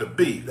ought not to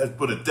be. Let's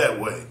put it that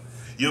way.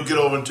 You'll get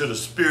over into the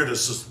spirit of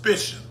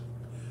suspicion.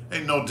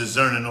 Ain't no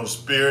discerning no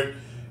spirit.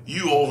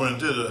 You over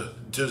into the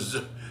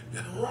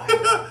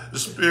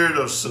spirit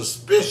of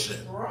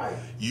suspicion. Right.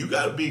 You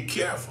got to be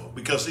careful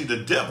because, see, the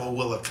devil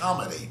will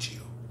accommodate you.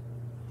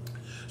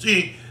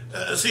 See,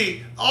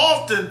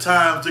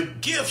 oftentimes the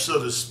gifts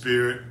of the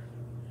Spirit,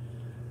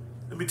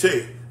 let me tell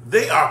you,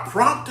 they are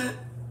prompted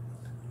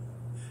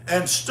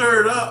and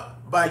stirred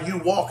up by you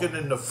walking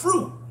in the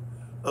fruit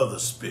of the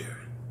Spirit.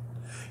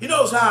 You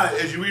notice how,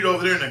 as you read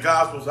over there in the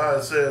Gospels, how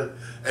it says,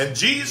 and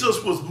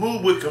Jesus was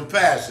moved with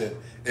compassion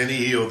and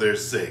he healed their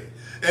sick.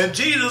 And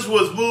Jesus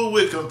was moved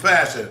with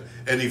compassion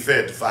and he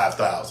fed the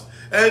 5,000.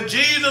 And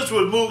Jesus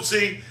was moved,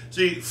 see,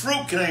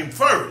 fruit came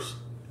first.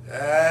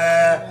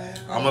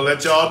 I'm going to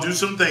let y'all do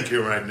some thinking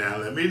right now.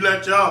 Let me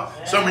let y'all,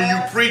 some of you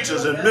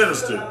preachers and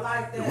ministers,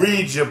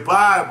 read your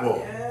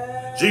Bible.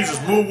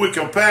 Jesus moved with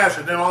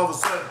compassion, then all of a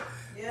sudden,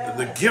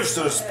 the gifts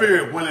of the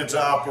Spirit went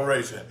into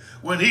operation.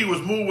 When he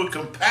was moved with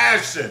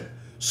compassion,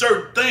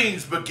 certain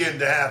things began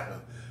to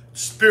happen.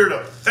 Spirit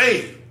of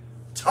faith,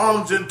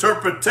 tongues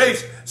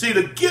interpretation. See,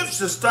 the gifts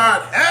that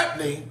start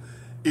happening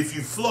if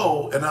you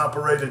flow and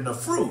operate in the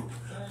fruit.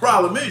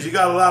 Problem is, you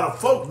got a lot of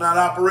folk not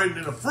operating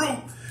in the fruit,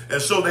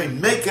 and so they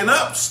making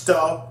up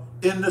stuff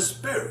in the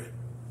Spirit.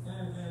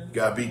 You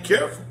got to be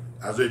careful.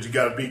 I said you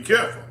got to be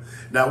careful.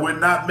 Now, we're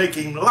not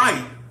making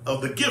light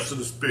of the gifts of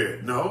the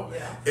Spirit. No.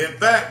 Yeah. In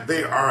fact,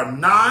 there are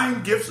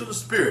 9 gifts of the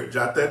Spirit.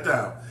 Jot that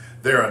down.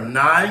 There are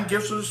 9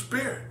 gifts of the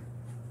Spirit.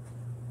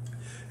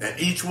 And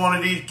each one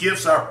of these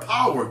gifts are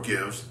power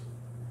gifts.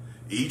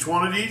 Each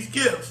one of these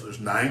gifts, there's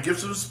 9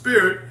 gifts of the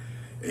Spirit.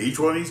 And each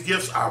one of these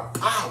gifts are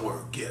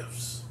power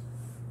gifts.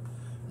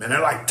 Man,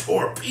 they're like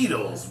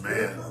torpedoes,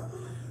 man.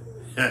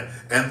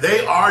 And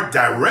they are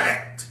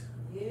direct.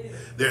 Yeah.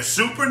 They're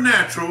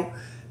supernatural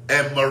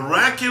and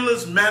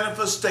miraculous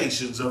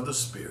manifestations of the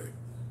Spirit.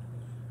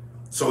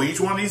 So each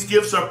one of these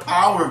gifts are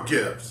power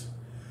gifts.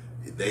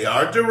 They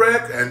are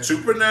direct and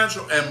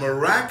supernatural and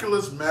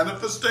miraculous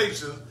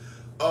manifestations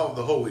of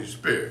the Holy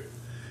Spirit.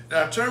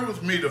 Now turn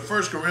with me to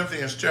 1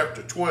 Corinthians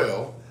chapter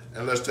 12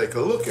 and let's take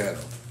a look at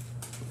them.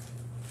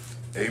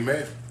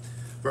 Amen.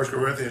 1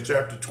 Corinthians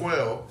chapter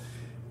 12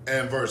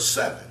 and verse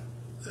 7.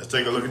 Let's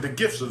take a look at the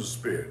gifts of the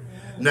Spirit.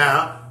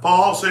 Now,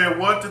 Paul said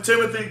what to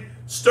Timothy?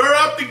 Stir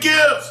up the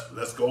gifts.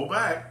 Let's go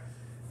back.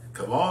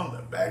 Come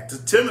on, back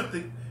to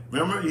Timothy.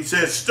 Remember, he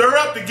said, stir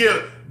up the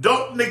gifts.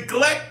 Don't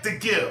neglect the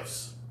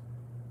gifts.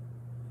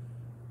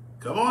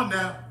 Come on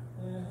now.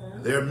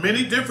 There are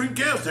many different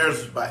gifts.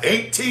 There's about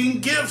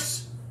 18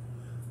 gifts.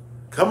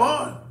 Come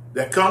on.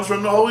 That comes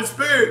from the Holy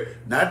Spirit.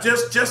 Not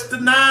just the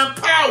 9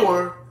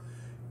 power.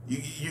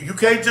 You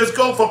can't just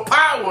go for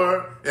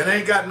power and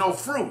ain't got no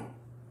fruit.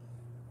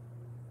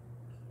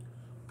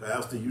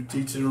 Pastor, you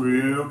teaching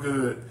real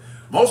good.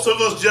 Most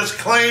of us just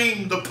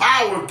claim the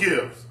power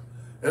gifts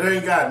and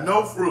ain't got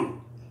no fruit.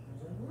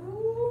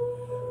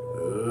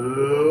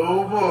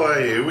 Oh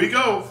boy, here we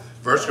go.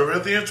 1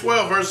 Corinthians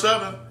 12, verse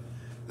 7.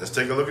 Let's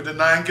take a look at the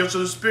 9 gifts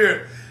of the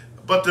Spirit.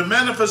 But the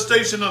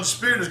manifestation of the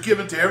Spirit is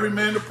given to every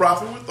man to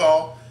profit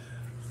withal.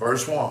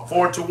 Verse 1.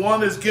 For to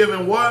one is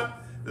given what?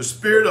 The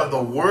Spirit of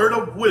the word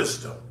of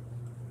wisdom.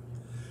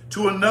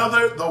 To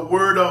another, the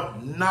word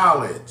of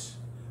knowledge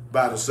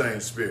by the same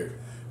Spirit.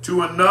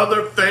 To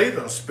another, faith,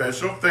 a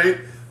special faith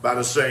by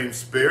the same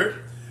Spirit.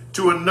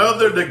 To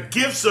another, the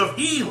gifts of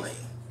healing.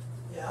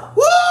 Yeah.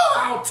 Woo!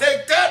 I'll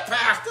take that,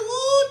 Pastor.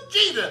 Woo,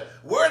 Jesus.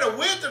 Word of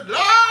wisdom, Lord,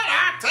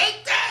 I'll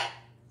take that.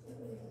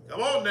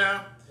 Come on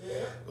now.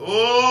 Yeah.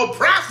 Oh,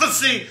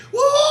 prophecy. Woo!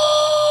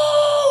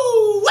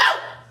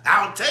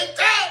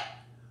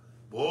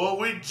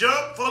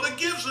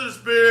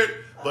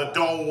 Spirit, but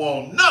don't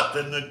want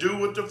nothing to do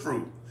with the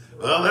fruit.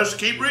 Well, let's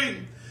keep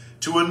reading.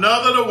 To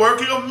another, the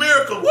working of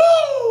miracles.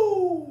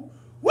 Woo!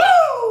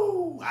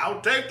 Woo!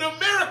 I'll take the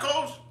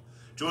miracles.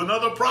 To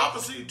another,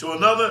 prophecy. To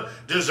another,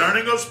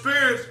 discerning of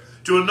spirits.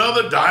 To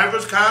another,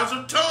 divers kinds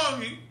of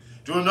tongues.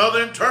 To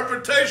another,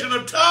 interpretation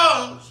of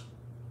tongues.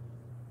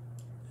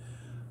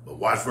 But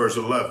watch verse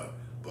 11.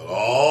 But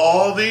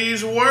all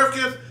these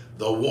worketh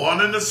the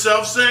one and the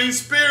self-same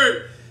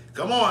Spirit.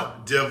 Come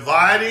on.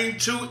 Dividing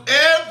to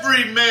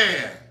every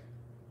man.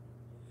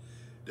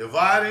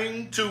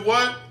 Dividing to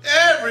what?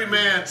 Every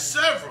man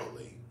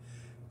severally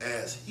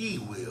as he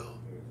will.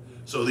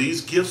 So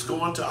these gifts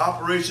go into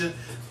operation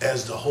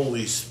as the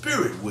Holy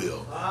Spirit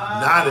will,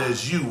 not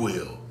as you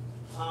will.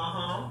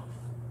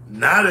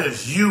 Not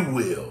as you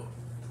will.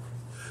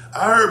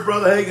 I heard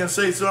Brother Hagin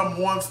say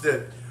something once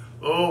that,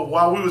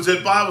 while we was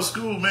at Bible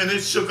school, man,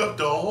 it shook up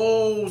the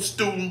whole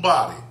student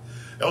body.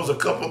 There was a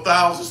couple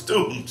thousand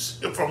students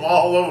from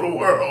all over the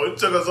world. It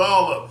took us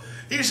all up.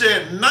 He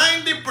said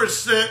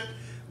 90%,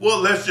 well,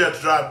 let's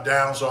just drop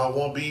down so I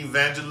won't be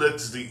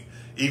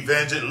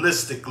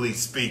evangelistically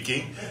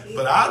speaking.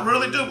 But I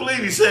really do believe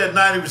he said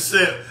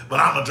 90%, but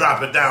I'm going to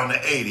drop it down to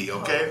 80,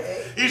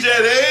 okay? He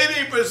said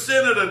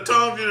 80% of the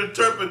tongues and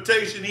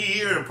interpretation he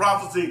hear in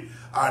prophecy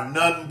are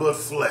nothing but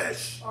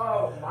flesh.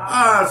 Oh, my.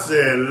 I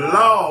said,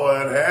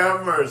 Lord,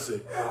 have mercy.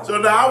 So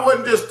now I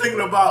wasn't just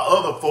thinking about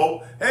other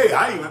folk. Hey,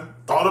 I even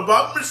thought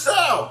about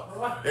myself.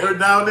 Every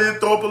now and then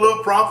throw up a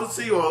little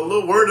prophecy or a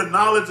little word of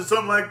knowledge or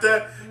something like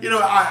that. You know,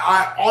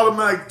 I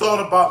automatically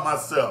thought about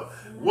myself.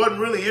 Wasn't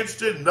really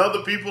interested in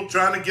other people,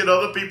 trying to get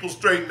other people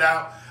straightened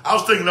out. I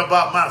was thinking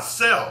about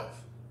myself.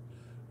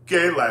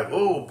 Okay, like,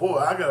 oh boy,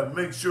 I got to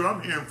make sure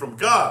I'm hearing from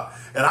God.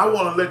 And I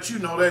want to let you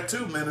know that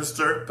too,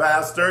 minister,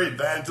 pastor,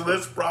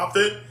 evangelist,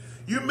 prophet.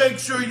 You make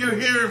sure you're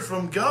hearing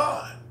from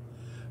God.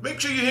 Make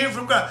sure you're hearing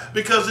from God,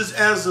 because it's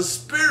as the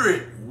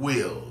Spirit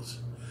wills.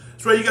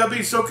 That's why you got to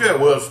be so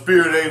careful. Well,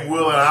 Spirit ain't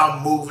willing,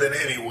 I'm moving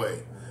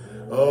anyway.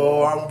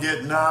 Oh, I'm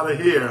getting out of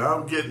here.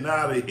 I'm getting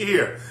out of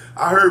here.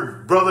 I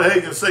heard Brother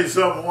Hagin say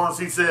something once.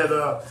 He said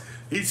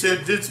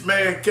this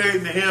man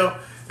came to him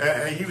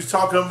and he was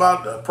talking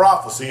about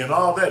prophecy and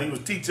all that. He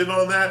was teaching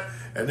on that.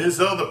 And this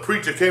other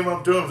preacher came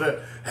up to him and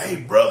said, hey,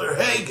 Brother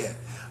Hagin,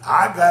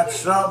 I got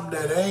something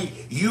that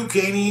you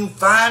can't even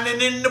find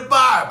it in the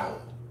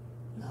Bible.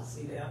 Now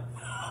see that.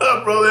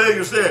 Brother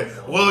Hagin said,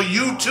 well,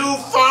 you too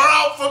far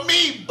out for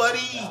me,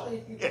 buddy.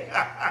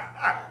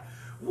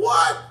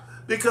 What?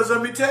 Because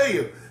let me tell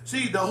you,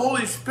 see, the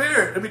Holy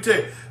Spirit, let me tell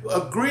you,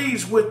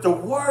 agrees with the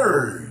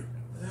Word.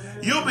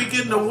 You'll be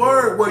getting the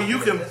Word where you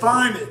can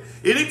find it.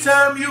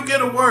 Anytime you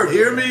get a word,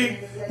 hear me,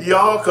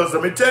 y'all, because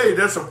let me tell you,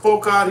 there's some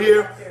folk out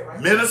here,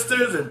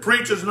 ministers and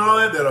preachers and all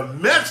that, that'll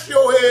mess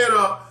your head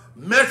up,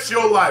 mess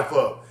your life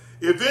up.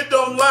 If it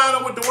don't line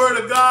up with the Word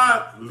of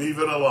God, leave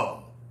it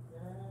alone.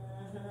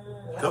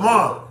 Come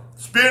on.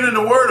 Spirit and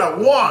the Word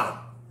are one.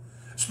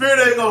 Spirit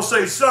ain't going to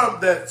say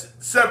something that's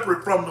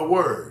separate from the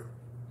Word.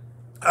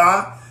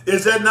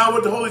 Is that not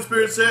what the Holy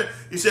Spirit said?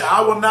 He said, I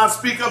will not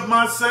speak of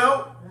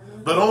myself,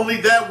 but only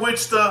that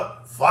which the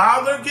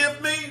Father give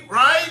me,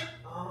 right?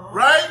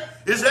 Right?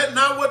 Is that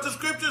not what the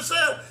Scripture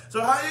says?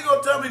 So how you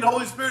going to tell me the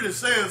Holy Spirit is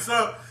saying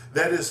something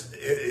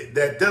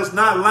that does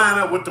not line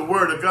up with the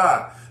Word of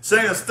God?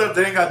 Saying stuff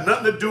that ain't got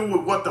nothing to do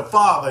with what the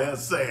Father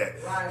has said.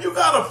 Right. You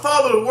got to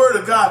follow the Word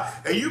of God,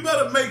 and you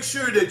better make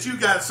sure that you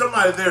got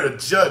somebody there to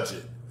judge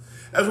it.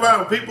 That's why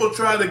when people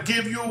try to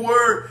give you a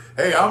word,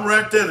 hey, I'm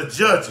right there to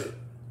judge it.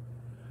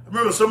 I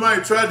remember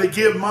somebody tried to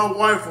give my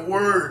wife a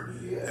word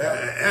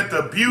at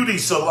the beauty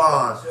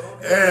salon,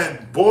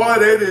 and boy,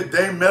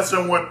 they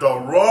messing with the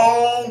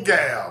wrong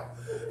gal.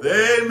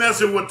 They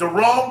messing with the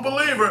wrong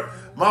believer.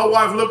 My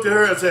wife looked at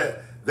her and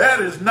said,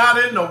 that is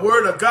not in the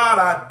Word of God.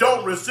 I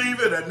don't receive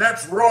it, and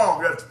that's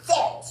wrong. That's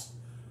false.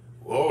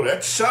 Whoa,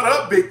 that shut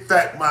up, big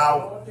fat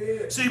mouth.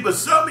 See, but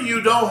some of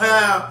you don't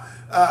have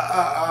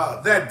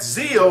that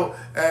zeal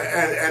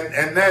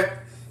and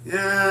that,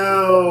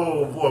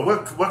 oh boy,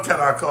 what can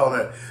I call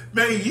that?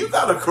 Man, you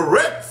got to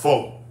correct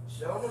folk.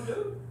 Sure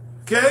do.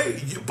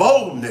 Okay?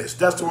 Boldness,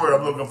 that's the word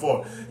I'm looking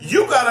for.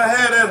 You got to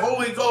have that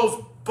Holy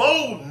Ghost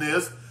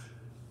boldness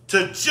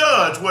to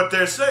judge what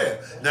they're saying.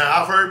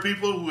 Now, I've heard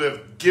people who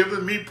have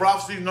given me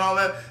prophecies and all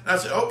that, and I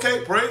said,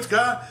 okay, praise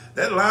God.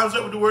 That lines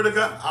up with the Word of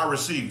God. I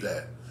received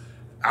that.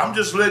 I'm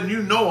just letting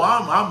you know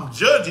I'm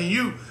judging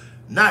you.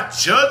 Not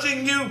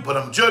judging you, but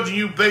I'm judging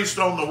you based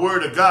on the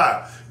Word of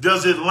God.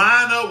 Does it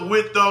line up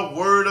with the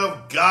Word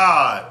of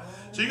God?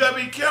 So you got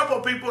to be careful,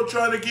 people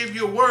trying to give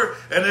you a word,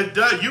 and it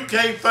does. You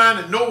can't find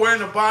it nowhere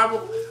in the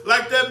Bible.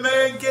 Like that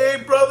man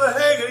gave Brother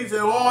Hagin. He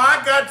said, oh,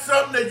 I got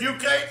something that you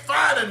can't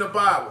find in the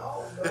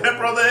Bible. And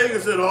Brother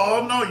Hagin said,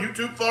 oh, no, you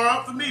too far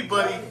off for me,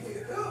 buddy.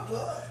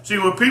 See,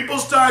 when people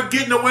start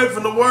getting away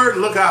from the Word,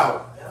 look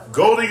out.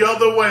 Go the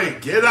other way.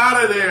 Get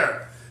out of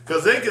there.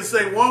 Because they can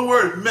say one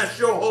word and mess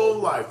your whole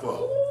life up.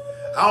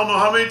 I don't know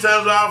how many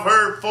times I've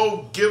heard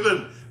folk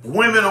giving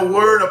women a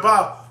word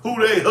about who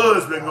their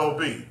husband going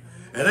to be.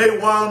 and they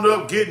wound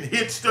up getting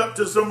hitched up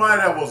to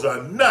somebody that was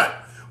a nut,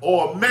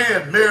 or a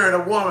man married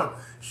a woman.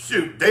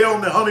 Shoot, they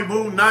on the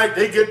honeymoon night,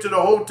 they get to the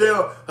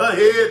hotel, her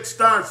head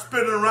starts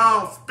spinning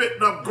around,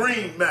 spitting up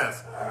green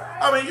mess.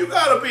 I mean, you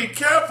got to be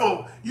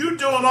careful. You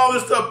doing all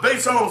this stuff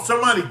based on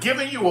somebody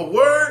giving you a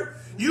word.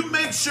 You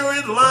make sure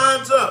it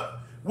lines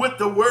up with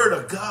the word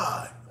of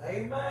God.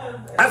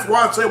 Amen. That's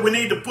why I say we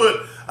need to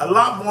put a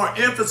lot more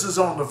emphasis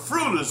on the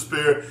fruit of the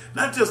Spirit,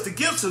 not just the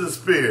gifts of the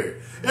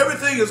Spirit.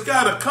 Everything has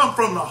got to come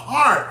from the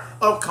heart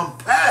of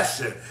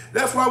compassion.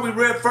 That's why we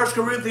read 1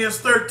 Corinthians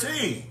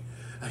 13.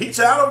 He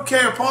said, I don't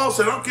care. Paul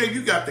said, okay,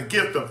 you got the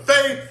gift of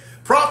faith,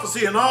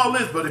 prophecy, and all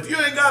this, but if you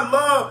ain't got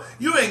love,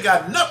 you ain't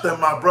got nothing,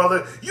 my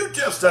brother. You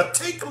just a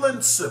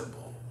tinkling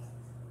cymbal.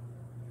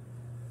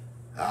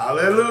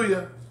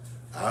 Hallelujah.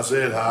 I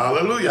said,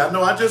 hallelujah. I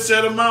know I just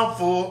said a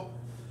mouthful.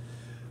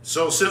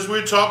 So since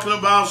we're talking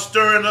about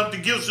stirring up the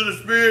gifts of the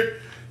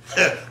Spirit,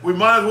 we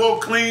might as well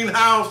clean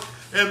house,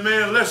 and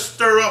man, let's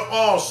stir up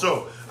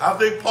also. I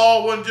think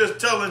Paul wasn't just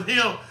telling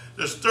him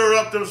to stir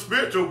up them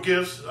spiritual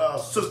gifts,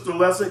 Sister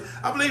Leslie.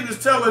 I believe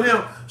he's telling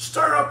him,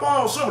 stir up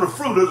also the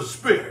fruit of the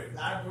Spirit.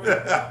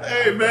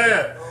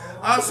 Amen.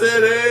 I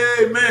said,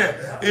 amen.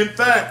 In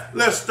fact,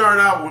 let's start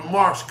out with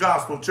Mark's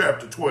Gospel,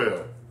 chapter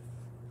 12.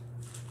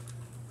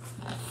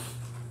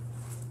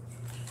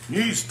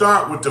 You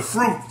start with the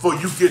fruit before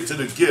you get to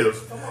the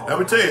gifts. Let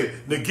me tell you,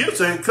 the gifts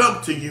ain't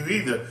come to you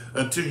either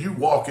until you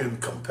walk in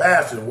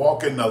compassion,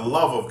 walk in the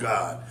love of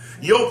God.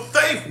 Your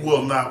faith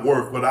will not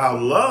work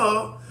without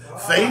love.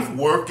 Faith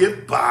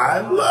worketh by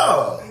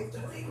love.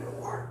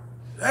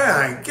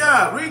 Dang,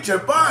 God, read your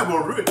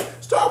Bible.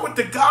 Start with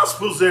the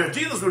Gospels there.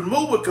 Jesus was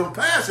moved with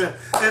compassion,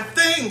 and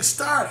things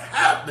start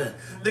happening.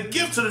 The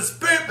gifts of the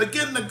Spirit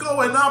begin to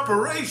go in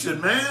operation,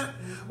 man.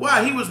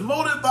 Why? He was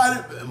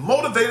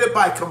motivated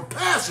by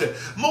compassion,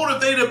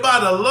 motivated by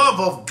the love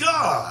of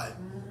God.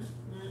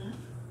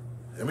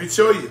 Let me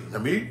show you.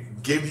 Let me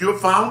give you a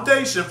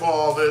foundation for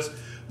all this.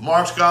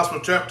 Mark's Gospel,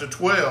 chapter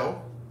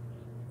 12.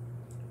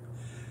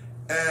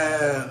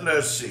 And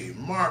let's see,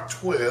 Mark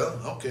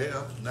 12. Okay,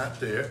 I'm not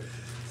there.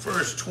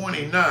 Verse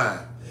 29.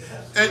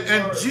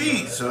 And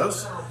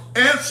Jesus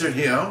answered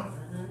him.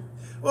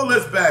 Well,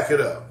 let's back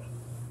it up.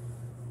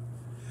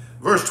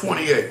 Verse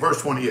 28. Verse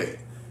 28.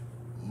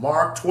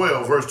 Mark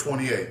 12, verse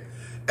 28.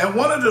 And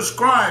one of the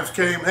scribes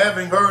came,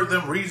 having heard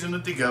them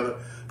reasoning together,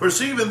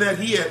 perceiving that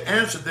he had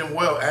answered them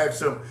well,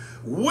 asked him,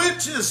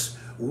 which is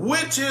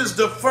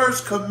the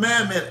first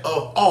commandment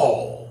of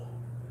all?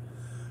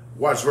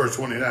 Watch verse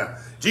 29.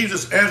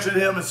 Jesus answered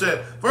him and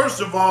said,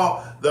 first of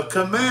all, the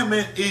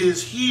commandment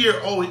is, hear,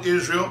 O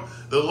Israel,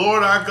 the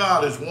Lord our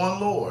God is one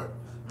Lord.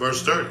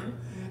 Verse 30.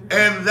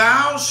 And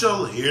thou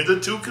shalt hear the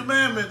two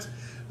commandments.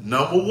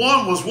 Number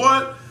one was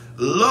what?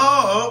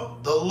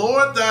 Love the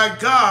Lord thy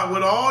God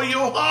with all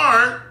your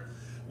heart,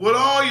 with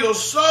all your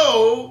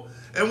soul,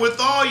 and with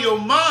all your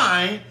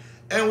mind,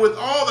 and with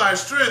all thy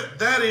strength.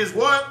 That is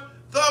what?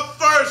 The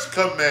first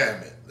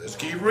commandment. Let's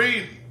keep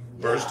reading.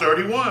 Verse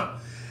 31.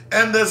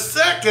 And the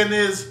second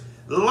is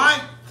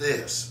like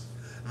this.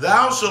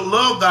 Thou shalt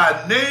love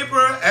thy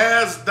neighbor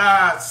as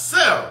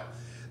thyself.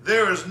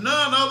 There is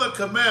none other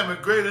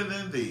commandment greater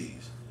than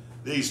these.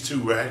 These two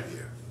right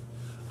here.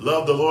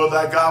 Love the Lord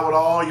thy God with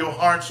all your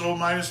heart, soul,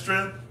 mind, and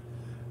strength,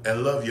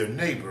 and love your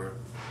neighbor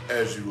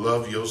as you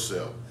love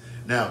yourself.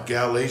 Now,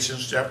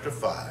 Galatians chapter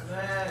 5.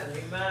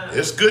 Amen.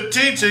 It's good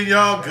teaching,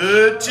 y'all.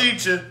 Good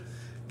teaching.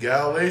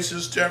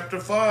 Galatians chapter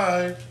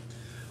 5.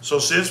 So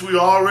since we're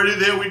already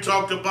there, we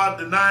talked about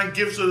the 9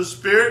 gifts of the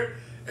Spirit.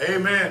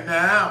 Amen.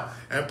 Now,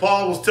 and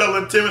Paul was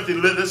telling Timothy,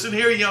 listen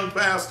here, young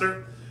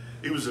pastor.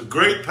 He was a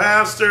great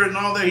pastor and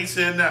all that. He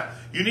said, now,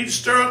 you need to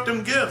stir up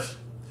them gifts.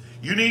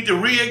 You need to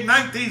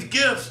reignite these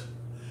gifts.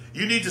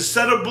 You need to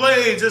set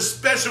ablaze this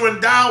special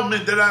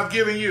endowment that I've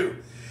given you.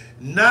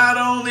 Not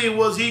only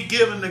was he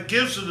given the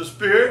gifts of the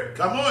Spirit,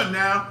 come on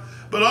now,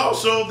 but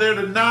also they're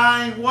the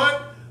 9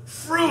 what?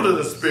 Fruit of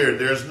the Spirit.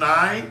 There's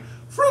 9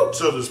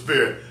 fruits of the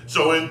Spirit.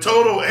 So in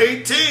total,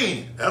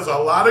 18. That's a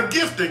lot of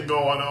gifting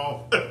going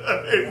on.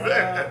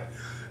 Amen.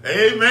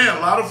 Amen. A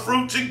lot of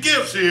fruits and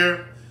gifts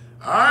here.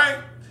 All right.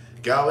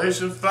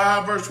 Galatians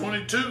 5, verse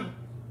 22.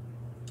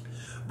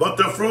 But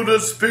the fruit of the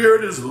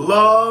Spirit is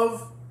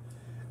love,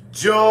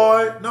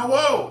 joy. No,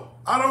 whoa.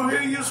 I don't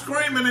hear you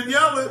screaming and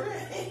yelling.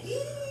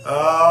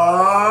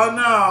 Oh,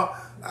 no.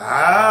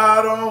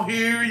 I don't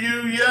hear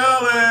you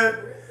yelling.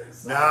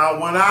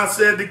 Now, when I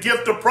said the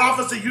gift of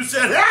prophecy, you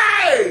said,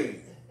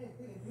 hey!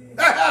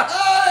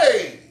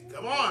 Hey!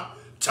 Come on.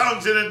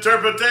 Tongues and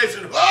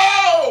interpretation.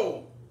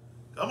 Oh!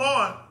 Come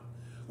on.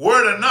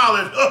 Word of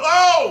knowledge.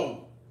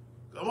 Oh!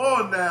 Come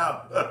on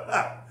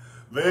now.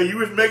 Man, you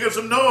was making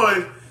some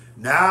noise.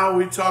 Now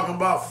we're talking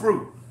about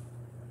fruit.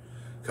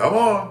 Come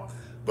on.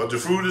 But the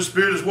fruit of the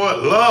Spirit is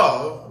what?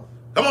 Love.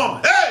 Come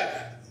on.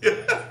 Hey!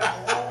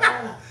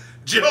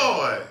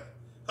 Joy.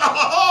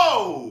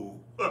 Oh!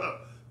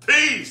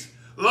 Peace.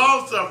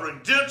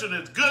 Long-suffering,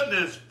 gentleness,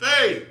 goodness,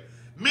 faith,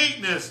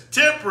 meekness,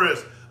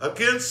 temperance.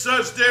 Against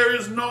such there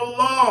is no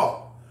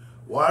law.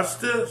 Watch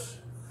this.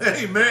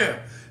 Amen.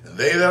 And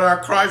they that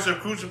are Christ have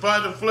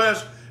crucified the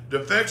flesh, the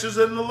affections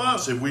and the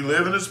lusts. If we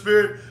live in the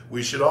Spirit,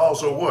 we should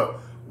also what?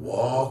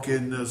 Walk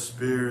in the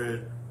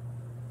Spirit.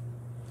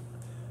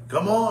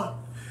 Come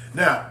on.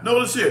 Now,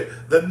 notice here,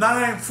 the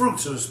 9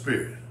 fruits of the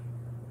Spirit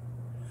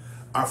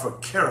are for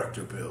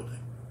character building.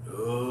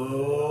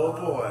 Oh,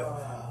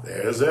 boy.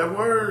 There's that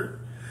word.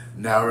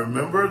 Now,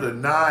 remember, the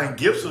 9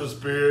 gifts of the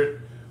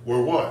Spirit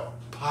were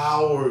what?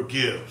 Power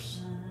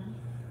gifts.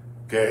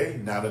 Okay?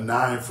 Now, the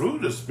 9 fruit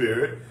of the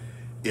Spirit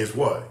is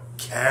what?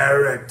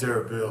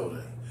 Character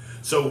building.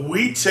 So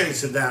we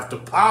chasing after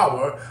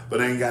power,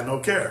 but ain't got no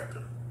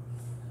character.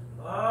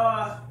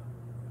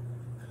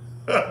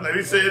 Let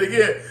me say it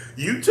again.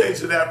 You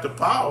chasing after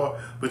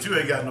power, but you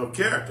ain't got no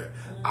character.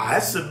 I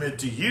submit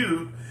to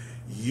you,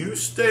 you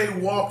stay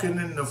walking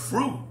in the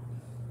fruit.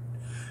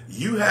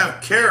 You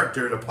have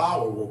character, the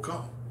power will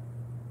come.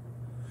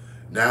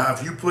 Now,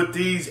 if you put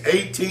these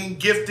 18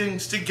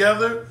 giftings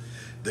together,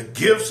 the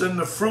gifts and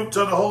the fruits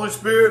of the Holy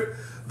Spirit,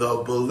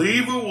 the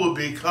believer will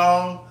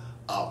become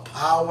a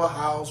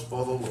powerhouse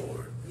for the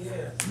Lord.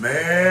 Yeah.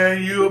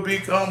 Man, you'll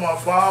become a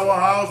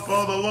powerhouse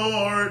for the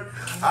Lord.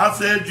 I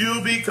said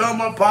you'll become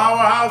a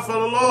powerhouse for the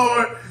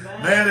Lord.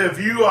 Man, if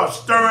you are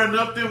stirring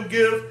up them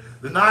gifts,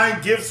 the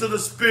 9 gifts of the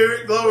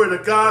Spirit, glory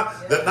to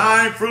God, the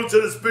 9 fruits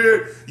of the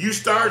Spirit, you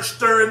start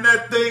stirring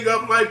that thing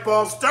up like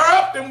Paul. Stir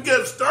up them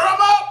gifts, stir them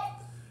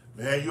up.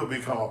 Man, you'll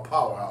become a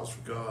powerhouse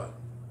for God.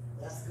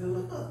 That's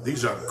good.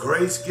 These are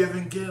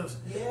grace-giving gifts.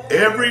 Yeah.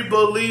 Every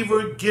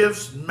believer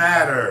gifts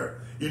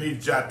matter. You need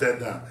to jot that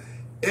down.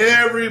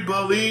 Every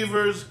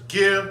believer's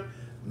gift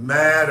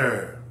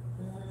matter.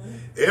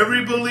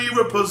 Every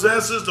believer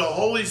possesses the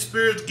Holy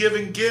Spirit's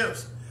giving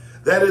gifts.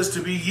 That is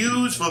to be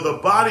used for the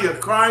body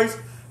of Christ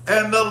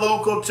and the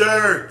local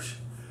church.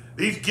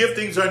 These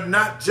giftings are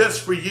not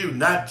just for you,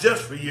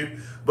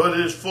 but it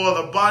is for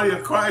the body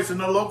of Christ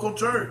and the local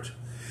church.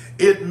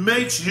 It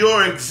makes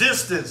your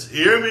existence,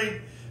 hear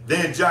me?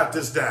 Then jot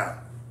this down.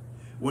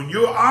 When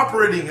you're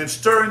operating and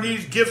stirring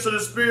these gifts of the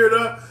Spirit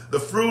up, the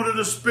fruit of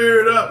the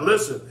Spirit up,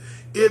 listen,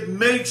 it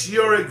makes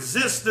your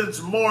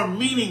existence more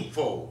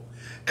meaningful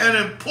and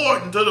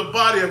important to the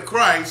body of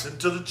Christ and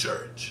to the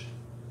church.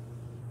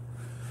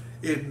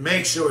 It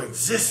makes your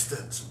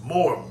existence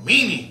more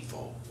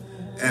meaningful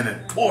and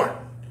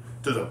important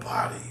to the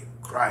body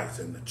of Christ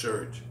and the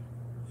church.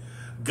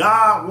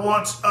 God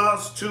wants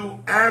us to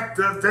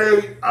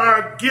activate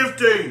our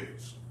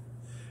giftings.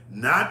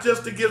 Not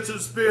just the gifts of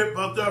the Spirit,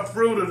 but the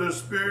fruit of the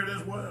Spirit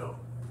as well.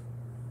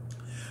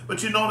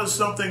 But you notice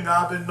something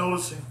I've been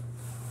noticing?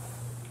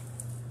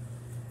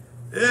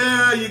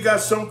 Yeah, you got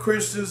some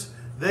Christians,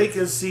 they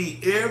can see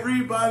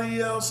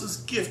everybody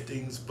else's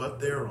giftings but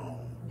their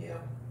own. Yeah.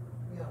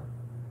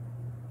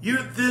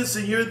 You're this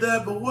and you're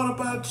that, but what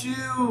about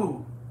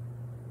you?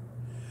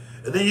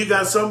 And then you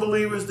got some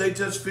believers, they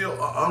just feel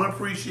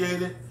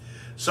unappreciated.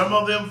 Some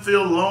of them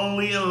feel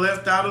lonely and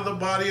left out of the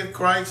body of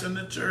Christ and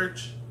the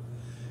church.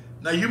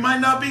 Now, you might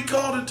not be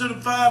called into the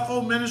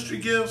 5-fold ministry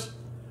gifts,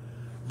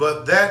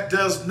 but that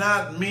does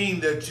not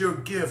mean that your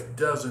gift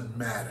doesn't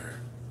matter.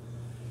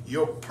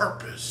 Your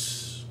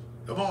purpose.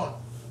 Come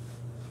on.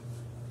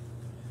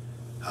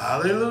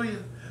 Hallelujah.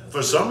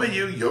 For some of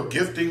you, your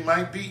gifting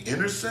might be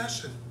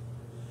intercession.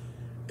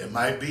 It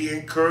might be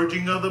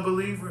encouraging other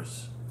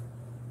believers.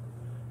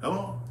 Come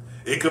on.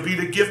 It could be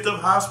the gift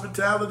of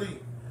hospitality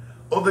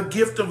or the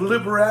gift of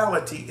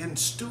liberality in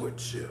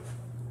stewardship.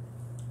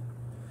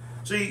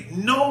 See,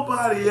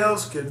 nobody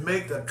else can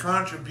make the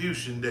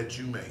contribution that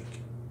you make.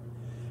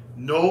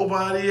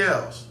 Nobody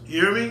else.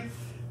 Hear me?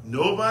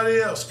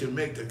 Nobody else can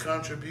make the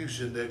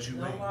contribution that you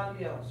make.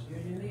 Nobody else. You're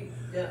unique.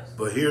 Yes.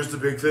 But here's the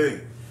big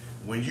thing.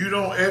 When you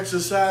don't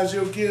exercise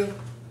your gift,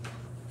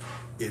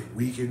 it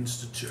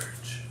weakens the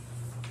church.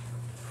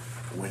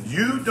 When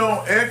you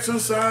don't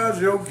exercise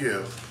your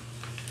gift,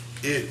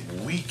 it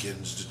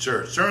weakens the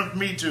church. Turn with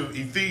me to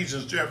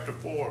Ephesians chapter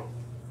 4.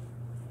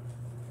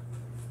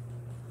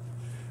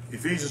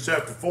 Ephesians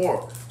chapter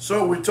 4.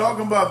 So we're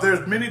talking about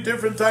there's many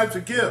different types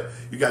of gifts.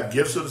 You got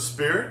gifts of the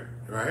Spirit,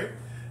 right?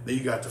 Then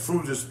you got the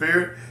fruit of the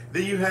Spirit.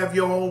 Then you have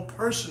your own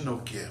personal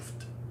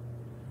gift.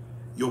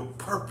 Your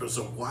purpose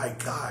of why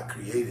God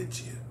created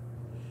you.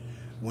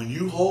 When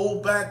you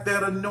hold back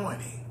that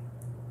anointing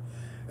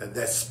and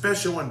that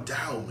special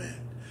endowment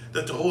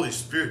that the Holy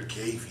Spirit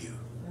gave you,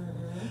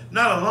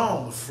 not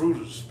alone the fruit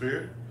of the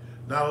Spirit,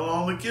 not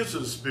alone the gifts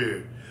of the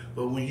Spirit,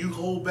 but when you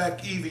hold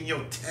back even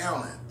your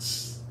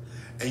talents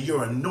and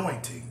your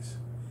anointings,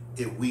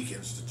 it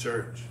weakens the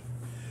church.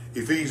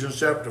 Ephesians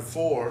chapter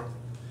 4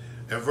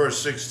 and verse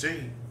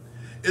 16.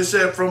 It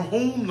said, from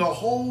whom the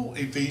whole,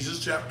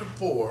 Ephesians chapter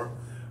 4,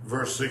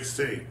 verse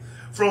 16,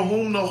 from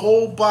whom the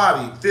whole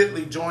body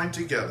fitly joined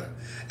together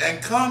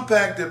and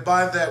compacted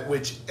by that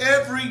which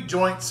every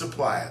joint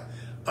supplieth.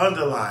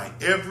 Underline,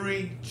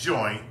 every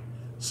joint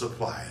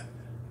supplieth.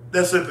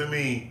 That simply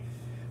means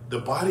the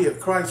body of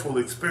Christ will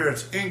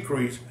experience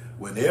increase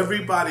when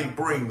everybody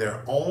bring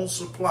their own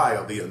supply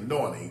of the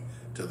anointing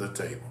to the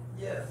table.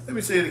 Yes. Let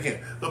me say it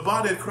again. The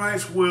body of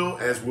Christ will,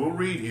 as we'll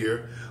read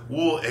here,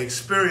 will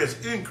experience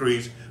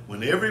increase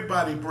when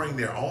everybody bring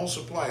their own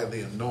supply of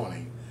the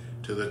anointing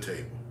to the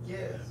table.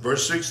 Yes.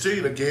 Verse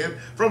 16 again,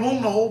 from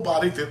whom the whole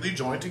body fitly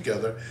joined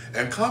together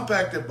and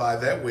compacted by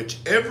that which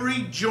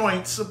every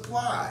joint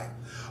supply,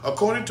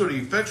 according to the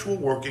effectual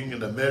working in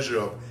the measure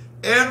of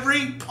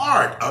every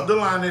part,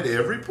 underline it,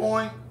 every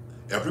part,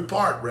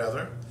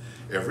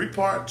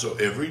 so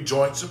every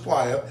joint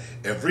supplier,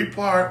 every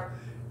part,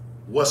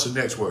 what's the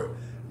next word?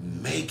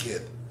 Make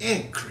it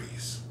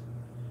increase.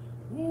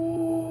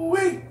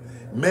 Ooh-wee.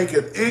 Make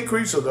it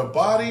increase of the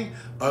body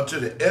unto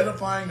the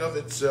edifying of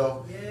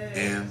itself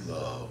in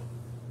love.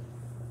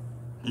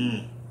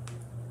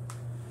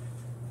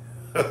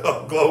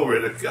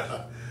 Glory to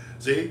God.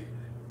 See,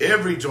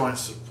 every joint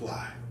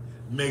supply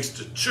makes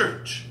the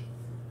church,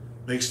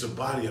 makes the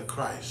body of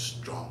Christ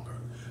stronger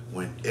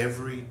when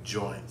every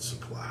joint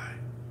supply.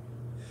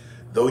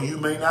 Though you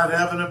may not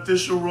have an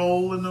official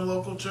role in the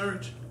local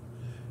church,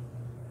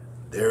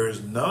 there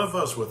is none of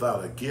us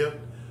without a gift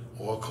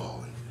or a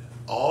calling.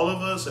 All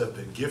of us have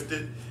been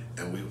gifted,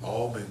 and we've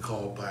all been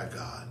called by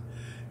God.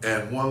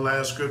 And one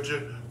last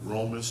scripture,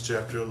 Romans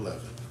chapter 11.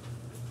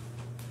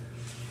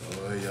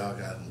 Oh, y'all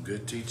got some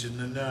good teaching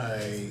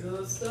tonight.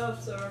 Good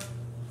stuff, sir.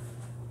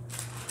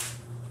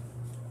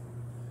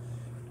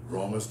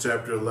 Romans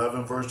chapter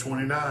 11, verse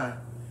 29.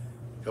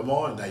 Come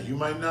on. Now, you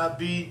might not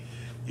be,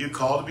 you're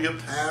called to be a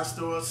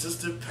pastor or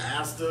assistant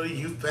pastor,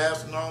 youth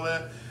pastor and all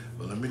that.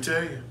 But let me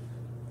tell you,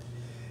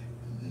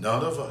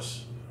 none of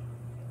us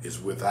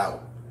is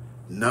without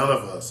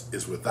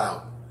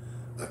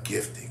a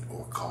gifting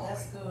or calling.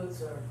 That's good,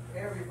 sir.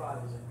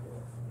 Everybody's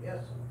important.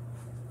 Yes,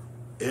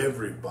 sir.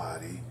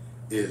 Everybody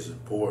is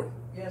important.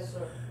 Yes,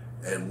 sir.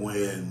 And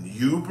when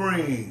you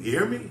bring,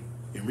 hear me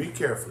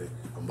carefully,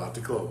 I'm about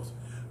to close.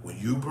 When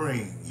you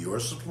bring your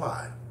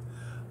supply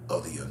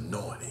of the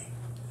anointing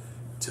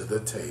to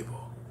the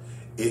table,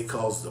 it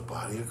causes the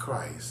body of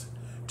Christ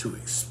to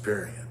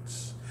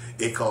experience,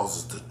 it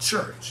causes the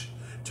church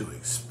to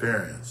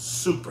experience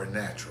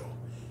supernatural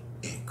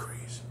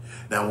increase.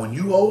 Now, when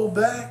you hold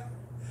back,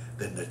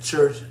 then the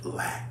church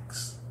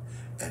lacks,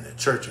 and the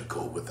church will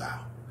go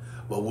without.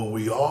 But when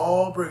we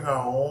all bring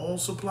our own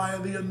supply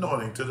of the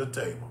anointing to the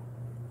table,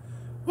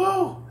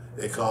 whoa,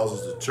 it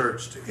causes the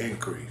church to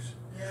increase.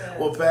 Yes.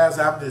 Well,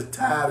 Pastor, I'm just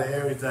tired of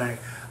everything.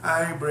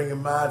 I ain't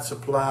bringing my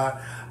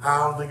supply. I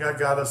don't think I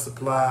got a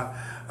supply.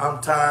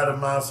 I'm tired of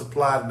my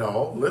supply.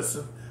 No,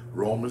 listen,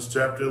 Romans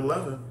chapter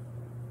 11,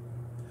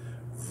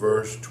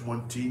 verse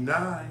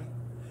 29.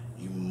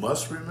 You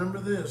must remember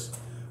this.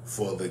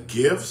 For the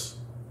gifts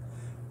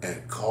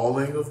and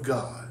calling of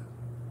God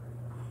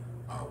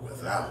are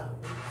without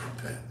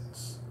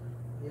repentance.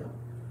 Yep.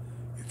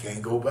 You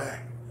can't go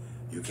back.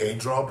 You can't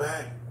draw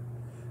back.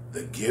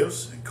 The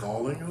gifts and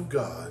calling of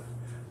God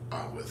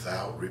are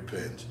without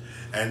repentance.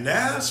 And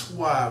that's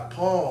why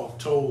Paul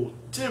told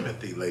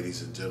Timothy,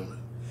 ladies and gentlemen,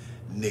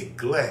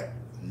 neglect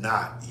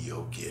not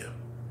your gift.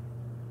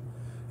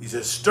 He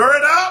says, stir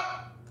it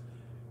up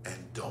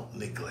and don't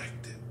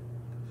neglect it.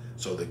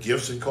 So the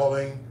gifts and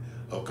calling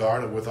of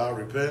God are without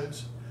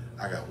repentance.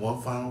 I got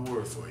one final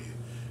word for you.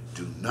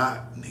 Do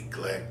not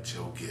neglect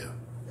your gift.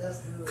 That's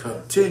good.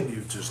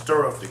 Continue to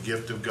stir up the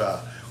gift of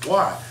God.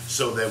 Why?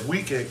 So that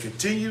we can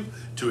continue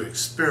to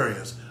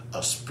experience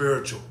a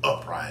spiritual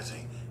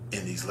uprising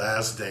in these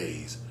last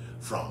days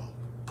from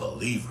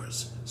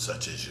believers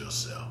such as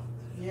yourself.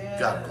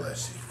 Yes. God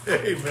bless you.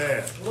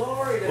 Amen.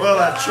 Glory to Well,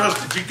 God. I trust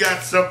that you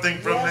got something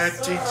from Yes,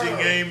 that sir. teaching.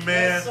 Amen.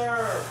 Yes,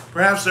 sir.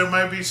 Perhaps there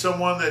might be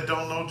someone that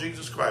don't know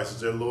Jesus Christ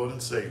as their Lord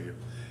and Savior.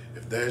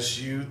 If that's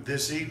you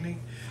this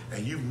evening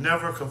and you've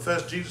never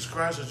confessed Jesus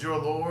Christ as your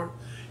Lord,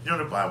 you know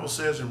the Bible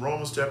says in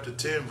Romans chapter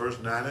 10, verse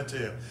 9 and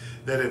 10,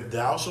 that if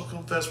thou shalt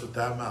confess with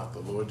thy mouth the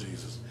Lord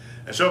Jesus,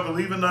 and shalt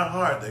believe in thy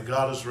heart that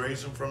God has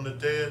raised him from the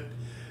dead,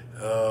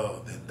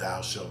 then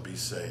thou shalt be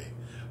saved.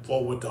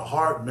 For with the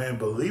heart man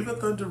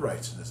believeth unto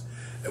righteousness,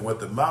 and with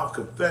the mouth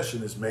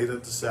confession is made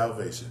unto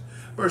salvation.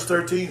 Verse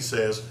 13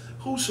 says,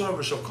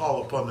 whosoever shall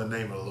call upon the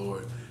name of the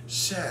Lord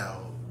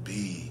shall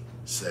be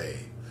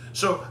saved.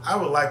 So I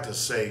would like to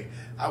say,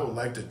 I would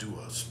like to do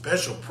a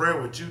special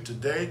prayer with you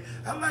today.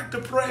 I'd like to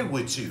pray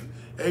with you.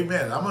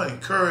 Amen. I'm going to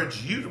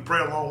encourage you to pray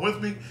along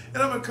with me,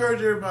 and I'm going to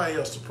encourage everybody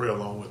else to pray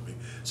along with me.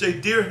 Say,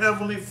 Dear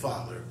Heavenly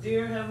Father.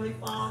 Dear Heavenly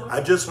Father.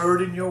 I just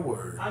heard in your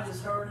word. I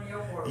just heard in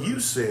your word. You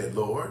said,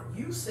 Lord.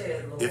 You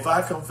said, Lord. If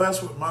I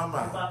confess with my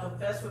mouth. If I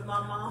confess with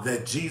my mouth.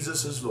 That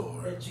Jesus is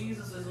Lord. That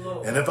Jesus is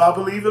Lord. And if I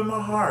believe in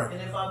my heart.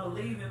 And if I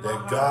believe in my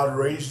heart. That God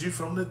raised you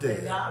from the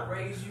dead. That God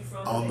raised you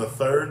from the on dead. the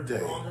third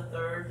day. On the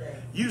third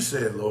day. You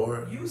said,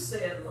 Lord. You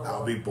said, Lord.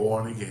 I'll be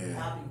born again.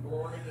 I'll be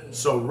born again.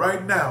 So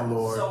right now,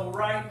 Lord. So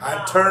right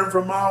now. I turn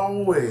from my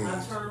old ways.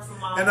 I turn from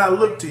my and I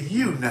look to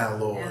you now,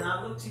 Lord. And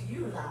I look to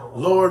you now,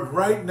 Lord. Lord,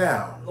 right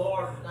now.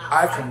 Lord, now,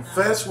 I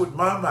confess with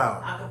my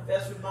mouth.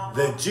 confess with my mouth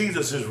that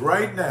Jesus is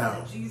right now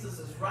that Jesus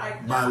is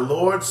right my now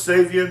Lord,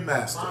 Savior, and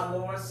Master. my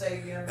Lord,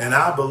 Savior, And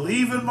I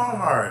believe in my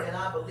heart and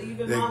I believe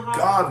in my that heart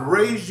God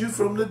raised you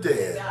from the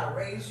dead God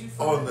raised you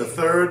from on the dead.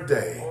 third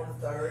day. On the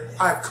third day.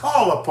 I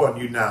call upon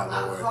you now,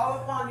 I Lord. call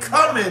upon you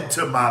Come now.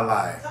 into my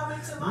life. Come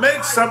into my Make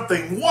life.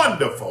 something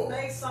wonderful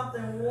Make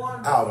something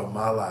wonderful out of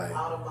my life.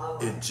 out of my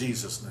life. In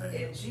Jesus'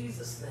 name. In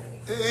Jesus' name.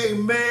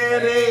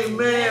 Amen,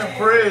 amen.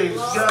 Praise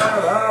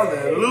God.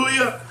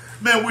 Hallelujah.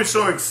 Man, we're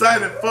so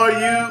excited for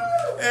you.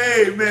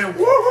 Amen.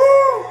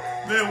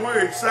 Woohoo. Man,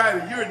 we're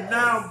excited. You're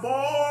now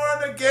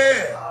born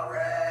again.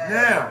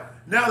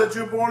 Now that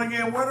you're born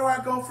again, where do I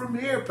go from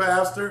here,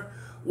 Pastor?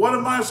 What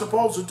am I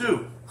supposed to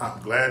do?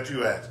 I'm glad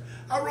you asked.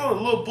 I wrote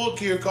a little book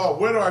here called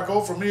Where Do I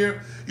Go From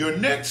Here? Your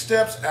Next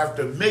Steps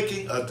After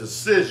Making a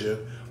Decision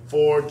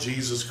for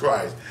Jesus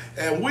Christ.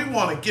 And we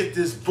want to get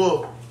this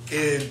book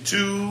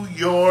into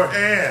your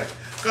hands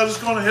because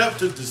it's going to help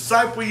to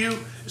disciple you.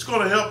 It's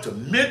going to help to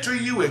mentor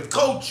you and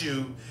coach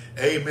you,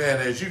 amen,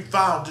 as you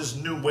found this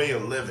new way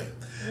of living.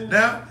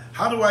 Now,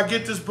 how do I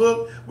get this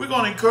book? We're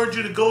going to encourage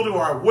you to go to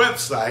our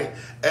website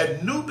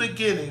at New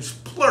Beginnings,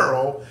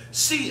 plural,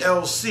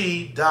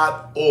 CLC.org.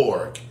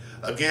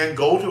 Again,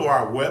 go to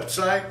our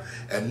website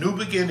at New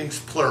Beginnings,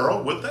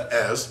 plural, with the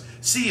S,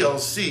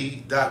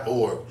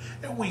 CLC.org.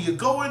 And when you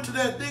go into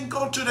that, then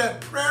go to that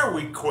prayer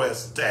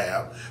request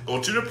tab.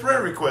 Go to the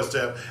prayer request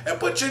tab and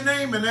put your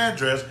name and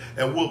address,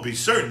 and we'll be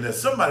certain that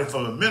somebody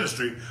from the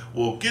ministry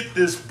will get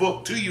this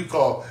book to you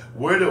called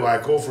Where Do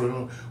I Go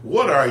From?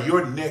 What are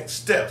your next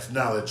steps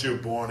now that you're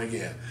born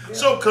again? Yeah.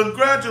 So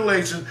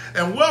congratulations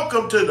and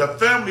welcome to the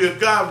family of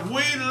God.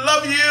 We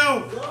love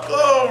you.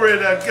 Glory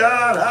to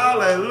God.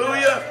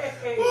 Hallelujah.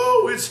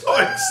 Oh, we're so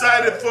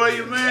excited for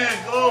you, man.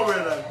 Glory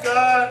to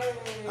God.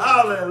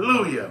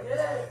 Hallelujah.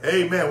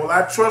 Amen. Well,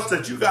 I trust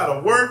that you got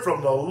a word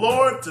from the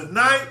Lord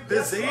tonight,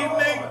 this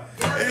evening.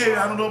 Hey,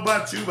 I don't know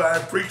about you, but I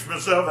preach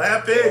myself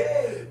happy.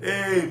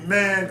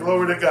 Amen.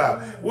 Glory to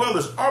God. Well,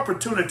 it's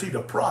opportunity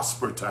to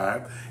prosper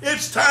time.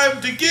 It's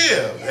time to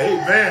give.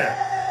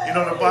 Amen. You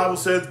know, the Bible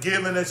says,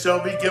 give and it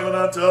shall be given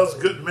unto us,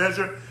 good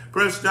measure,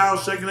 pressed down,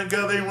 shaken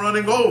together, and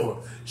running over,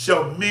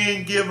 shall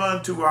men give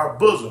unto our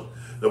bosom.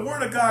 The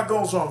word of God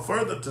goes on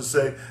further to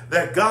say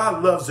that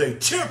God loves a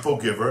cheerful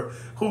giver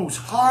whose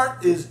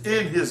heart is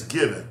in his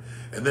giving.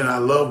 And then I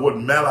love what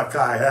Malachi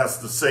has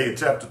to say in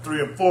chapter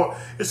 3 and 4.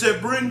 It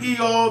said, bring ye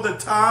all the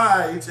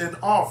tithes and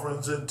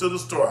offerings into the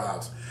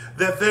storehouse,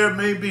 that there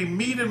may be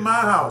meat in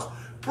my house.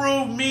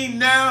 Prove me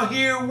now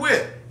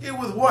herewith.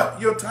 Herewith what?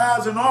 Your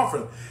tithes and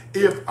offerings.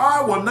 If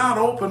I will not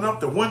open up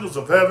the windows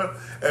of heaven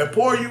and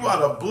pour you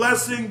out a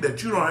blessing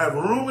that you don't have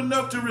room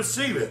enough to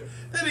receive it.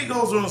 Then he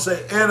goes on to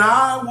say, and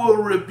I will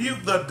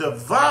rebuke the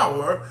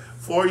devourer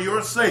for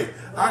your sake.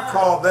 I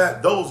call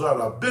that, those are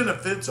the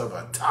benefits of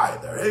a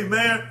tither.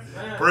 Amen.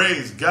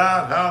 Praise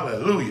God.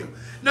 Hallelujah.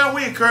 Now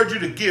we encourage you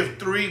to give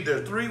there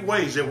are three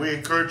ways that we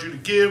encourage you to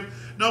give.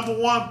 Number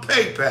one,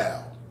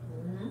 PayPal.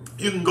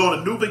 You can go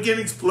to New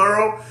Beginnings,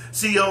 plural,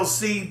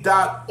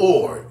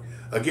 CLC.org.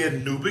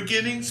 Again, New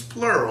Beginnings,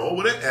 plural,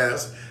 with an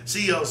S,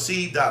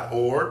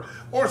 CLC.org.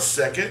 Or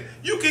second,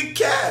 you can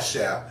cash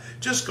out.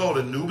 Just go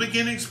to New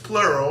Beginnings,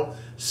 plural,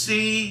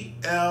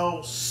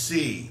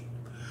 CLC.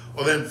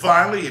 Or then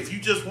finally, if you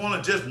just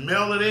want to just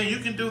mail it in, you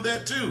can do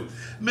that too.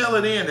 Mail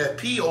it in at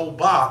P.O.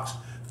 Box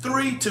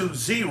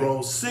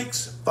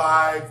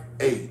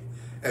 320658.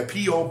 At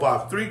P.O.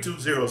 Box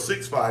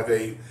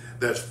 320658.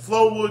 That's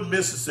Flowood,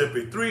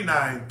 Mississippi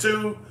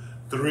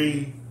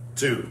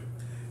 39232.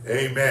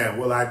 Amen.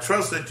 Well, I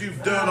trust that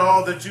you've done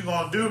all that you're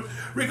going to do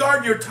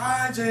regarding your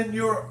tithes and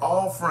your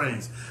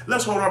offerings.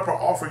 Let's hold up our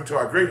offering to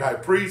our great high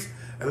priest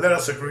and let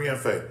us agree in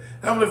faith.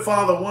 Heavenly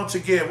Father, once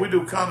again, we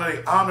do count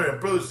the honor and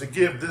privilege to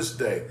give this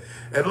day.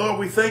 And Lord,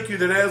 we thank you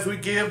that as we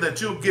give, that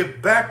you'll give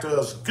back to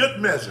us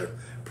good measure,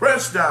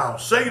 pressed down,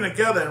 shaken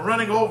together, and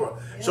running over,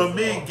 so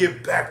men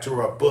give back to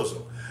our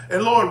bosom.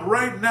 And Lord,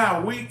 right now,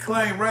 we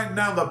claim right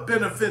now the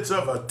benefits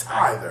of a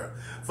tither.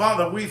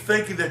 Father, we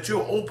thank you that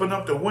you'll open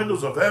up the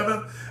windows of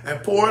heaven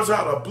and pour us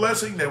out a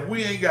blessing that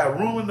we ain't got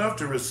room enough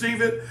to receive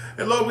it.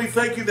 And Lord, we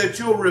thank you that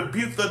you'll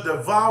rebuke the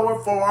devourer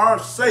for our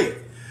sake.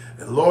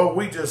 And Lord,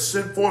 we just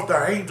send forth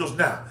our angels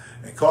now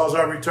and cause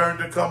our return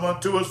to come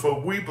unto us, for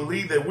we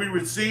believe that we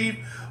receive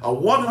a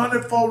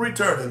 100-fold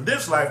return in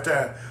this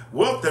lifetime.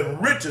 Wealth and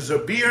riches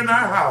will be in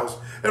our house.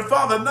 And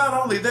Father, not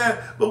only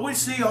that, but we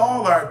see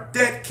all our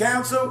debt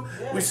canceled.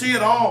 Yeah. We see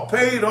it all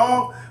paid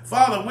off.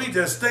 Father, we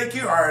just thank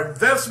you. Our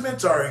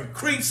investments are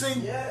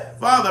increasing. Yeah.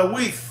 Father,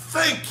 we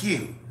thank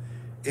you.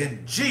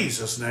 In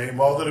Jesus'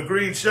 name, all that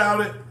agreed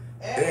shouted,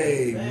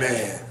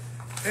 amen.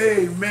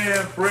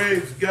 Amen.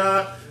 Praise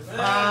God.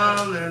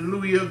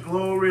 Hallelujah.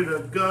 Glory to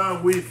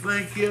God. We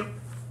thank you.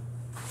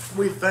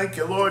 We thank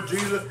you, Lord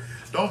Jesus.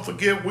 Don't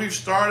forget, we've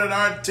started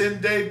our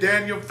 10-day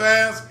Daniel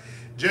fast,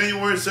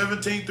 January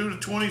 17th through the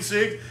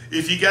 26th.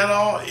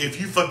 If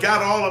you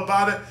forgot all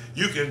about it,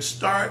 you can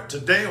start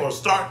today or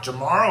start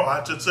tomorrow,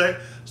 I should say.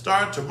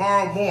 Start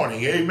tomorrow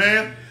morning.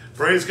 Amen.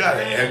 Praise God.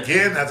 Amen.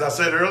 Again, as I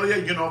said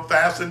earlier,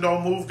 fasting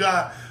don't move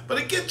God.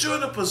 but it gets you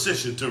in a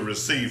position to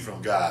receive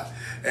from God.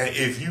 And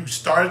if you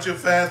started your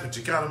fast, but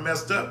you kind of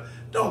messed up,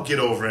 don't get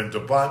over into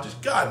bondage.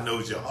 God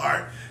knows your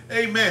heart.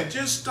 Amen.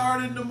 Just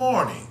start in the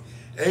morning.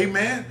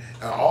 Amen.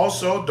 And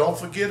also, don't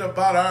forget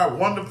about our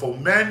wonderful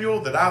manual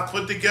that I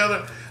put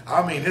together.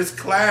 I mean, it's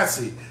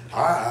classy.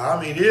 I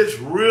mean, it's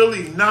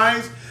really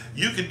nice.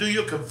 You can do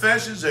your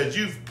confessions as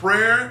you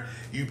praying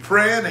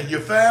and you're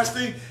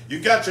fasting.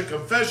 You got your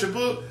confession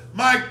book.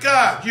 My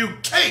God, you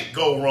can't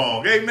go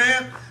wrong.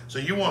 Amen. So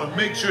you want to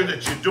make sure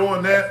that you're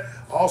doing that.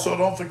 Also,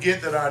 don't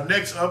forget that our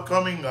next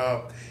upcoming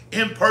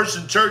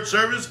in-person church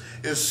service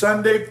is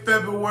Sunday,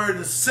 February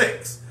the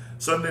 6th.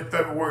 Sunday,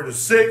 February the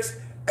 6th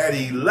at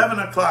 11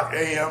 o'clock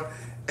a.m.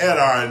 at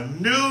our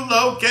new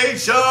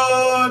location.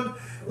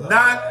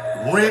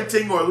 Not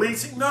renting or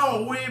leasing.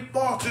 No, we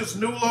bought this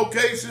new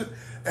location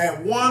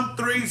at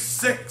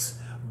 136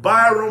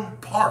 Byram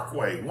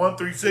Parkway.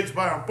 136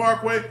 Byram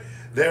Parkway.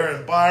 There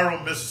in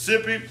Byram,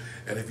 Mississippi.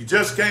 And if you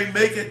just can't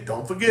make it,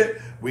 don't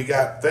forget, we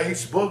got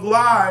Facebook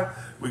Live.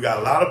 We got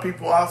a lot of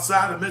people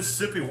outside of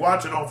Mississippi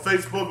watching on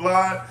Facebook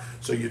Live,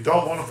 so you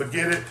don't want to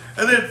forget it.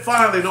 And then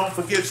finally, don't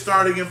forget,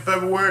 starting in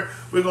February,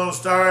 we're going to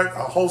start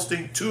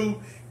hosting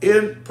 2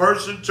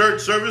 in-person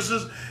church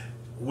services.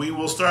 We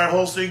will start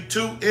hosting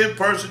 2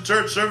 in-person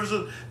church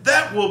services.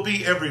 That will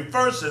be every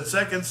first and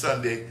second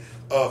Sunday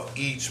of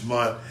each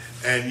month.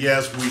 And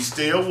yes, we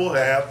still will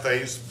have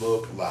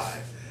Facebook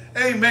Live.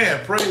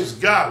 Amen. Praise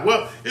God.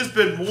 Well, it's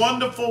been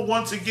wonderful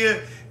once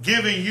again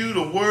giving you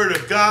the word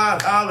of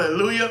God.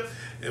 Hallelujah.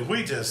 And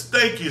we just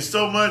thank you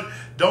so much.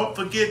 Don't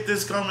forget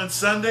this coming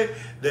Sunday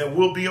that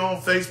we'll be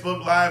on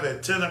Facebook Live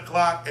at 10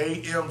 o'clock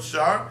a.m.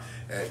 sharp.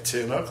 At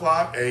 10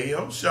 o'clock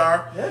a.m.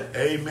 sharp. Yeah.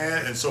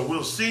 Amen. And so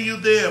we'll see you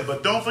there.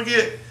 But don't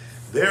forget,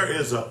 there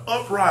is an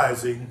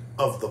uprising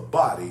of the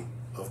body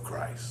of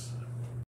Christ.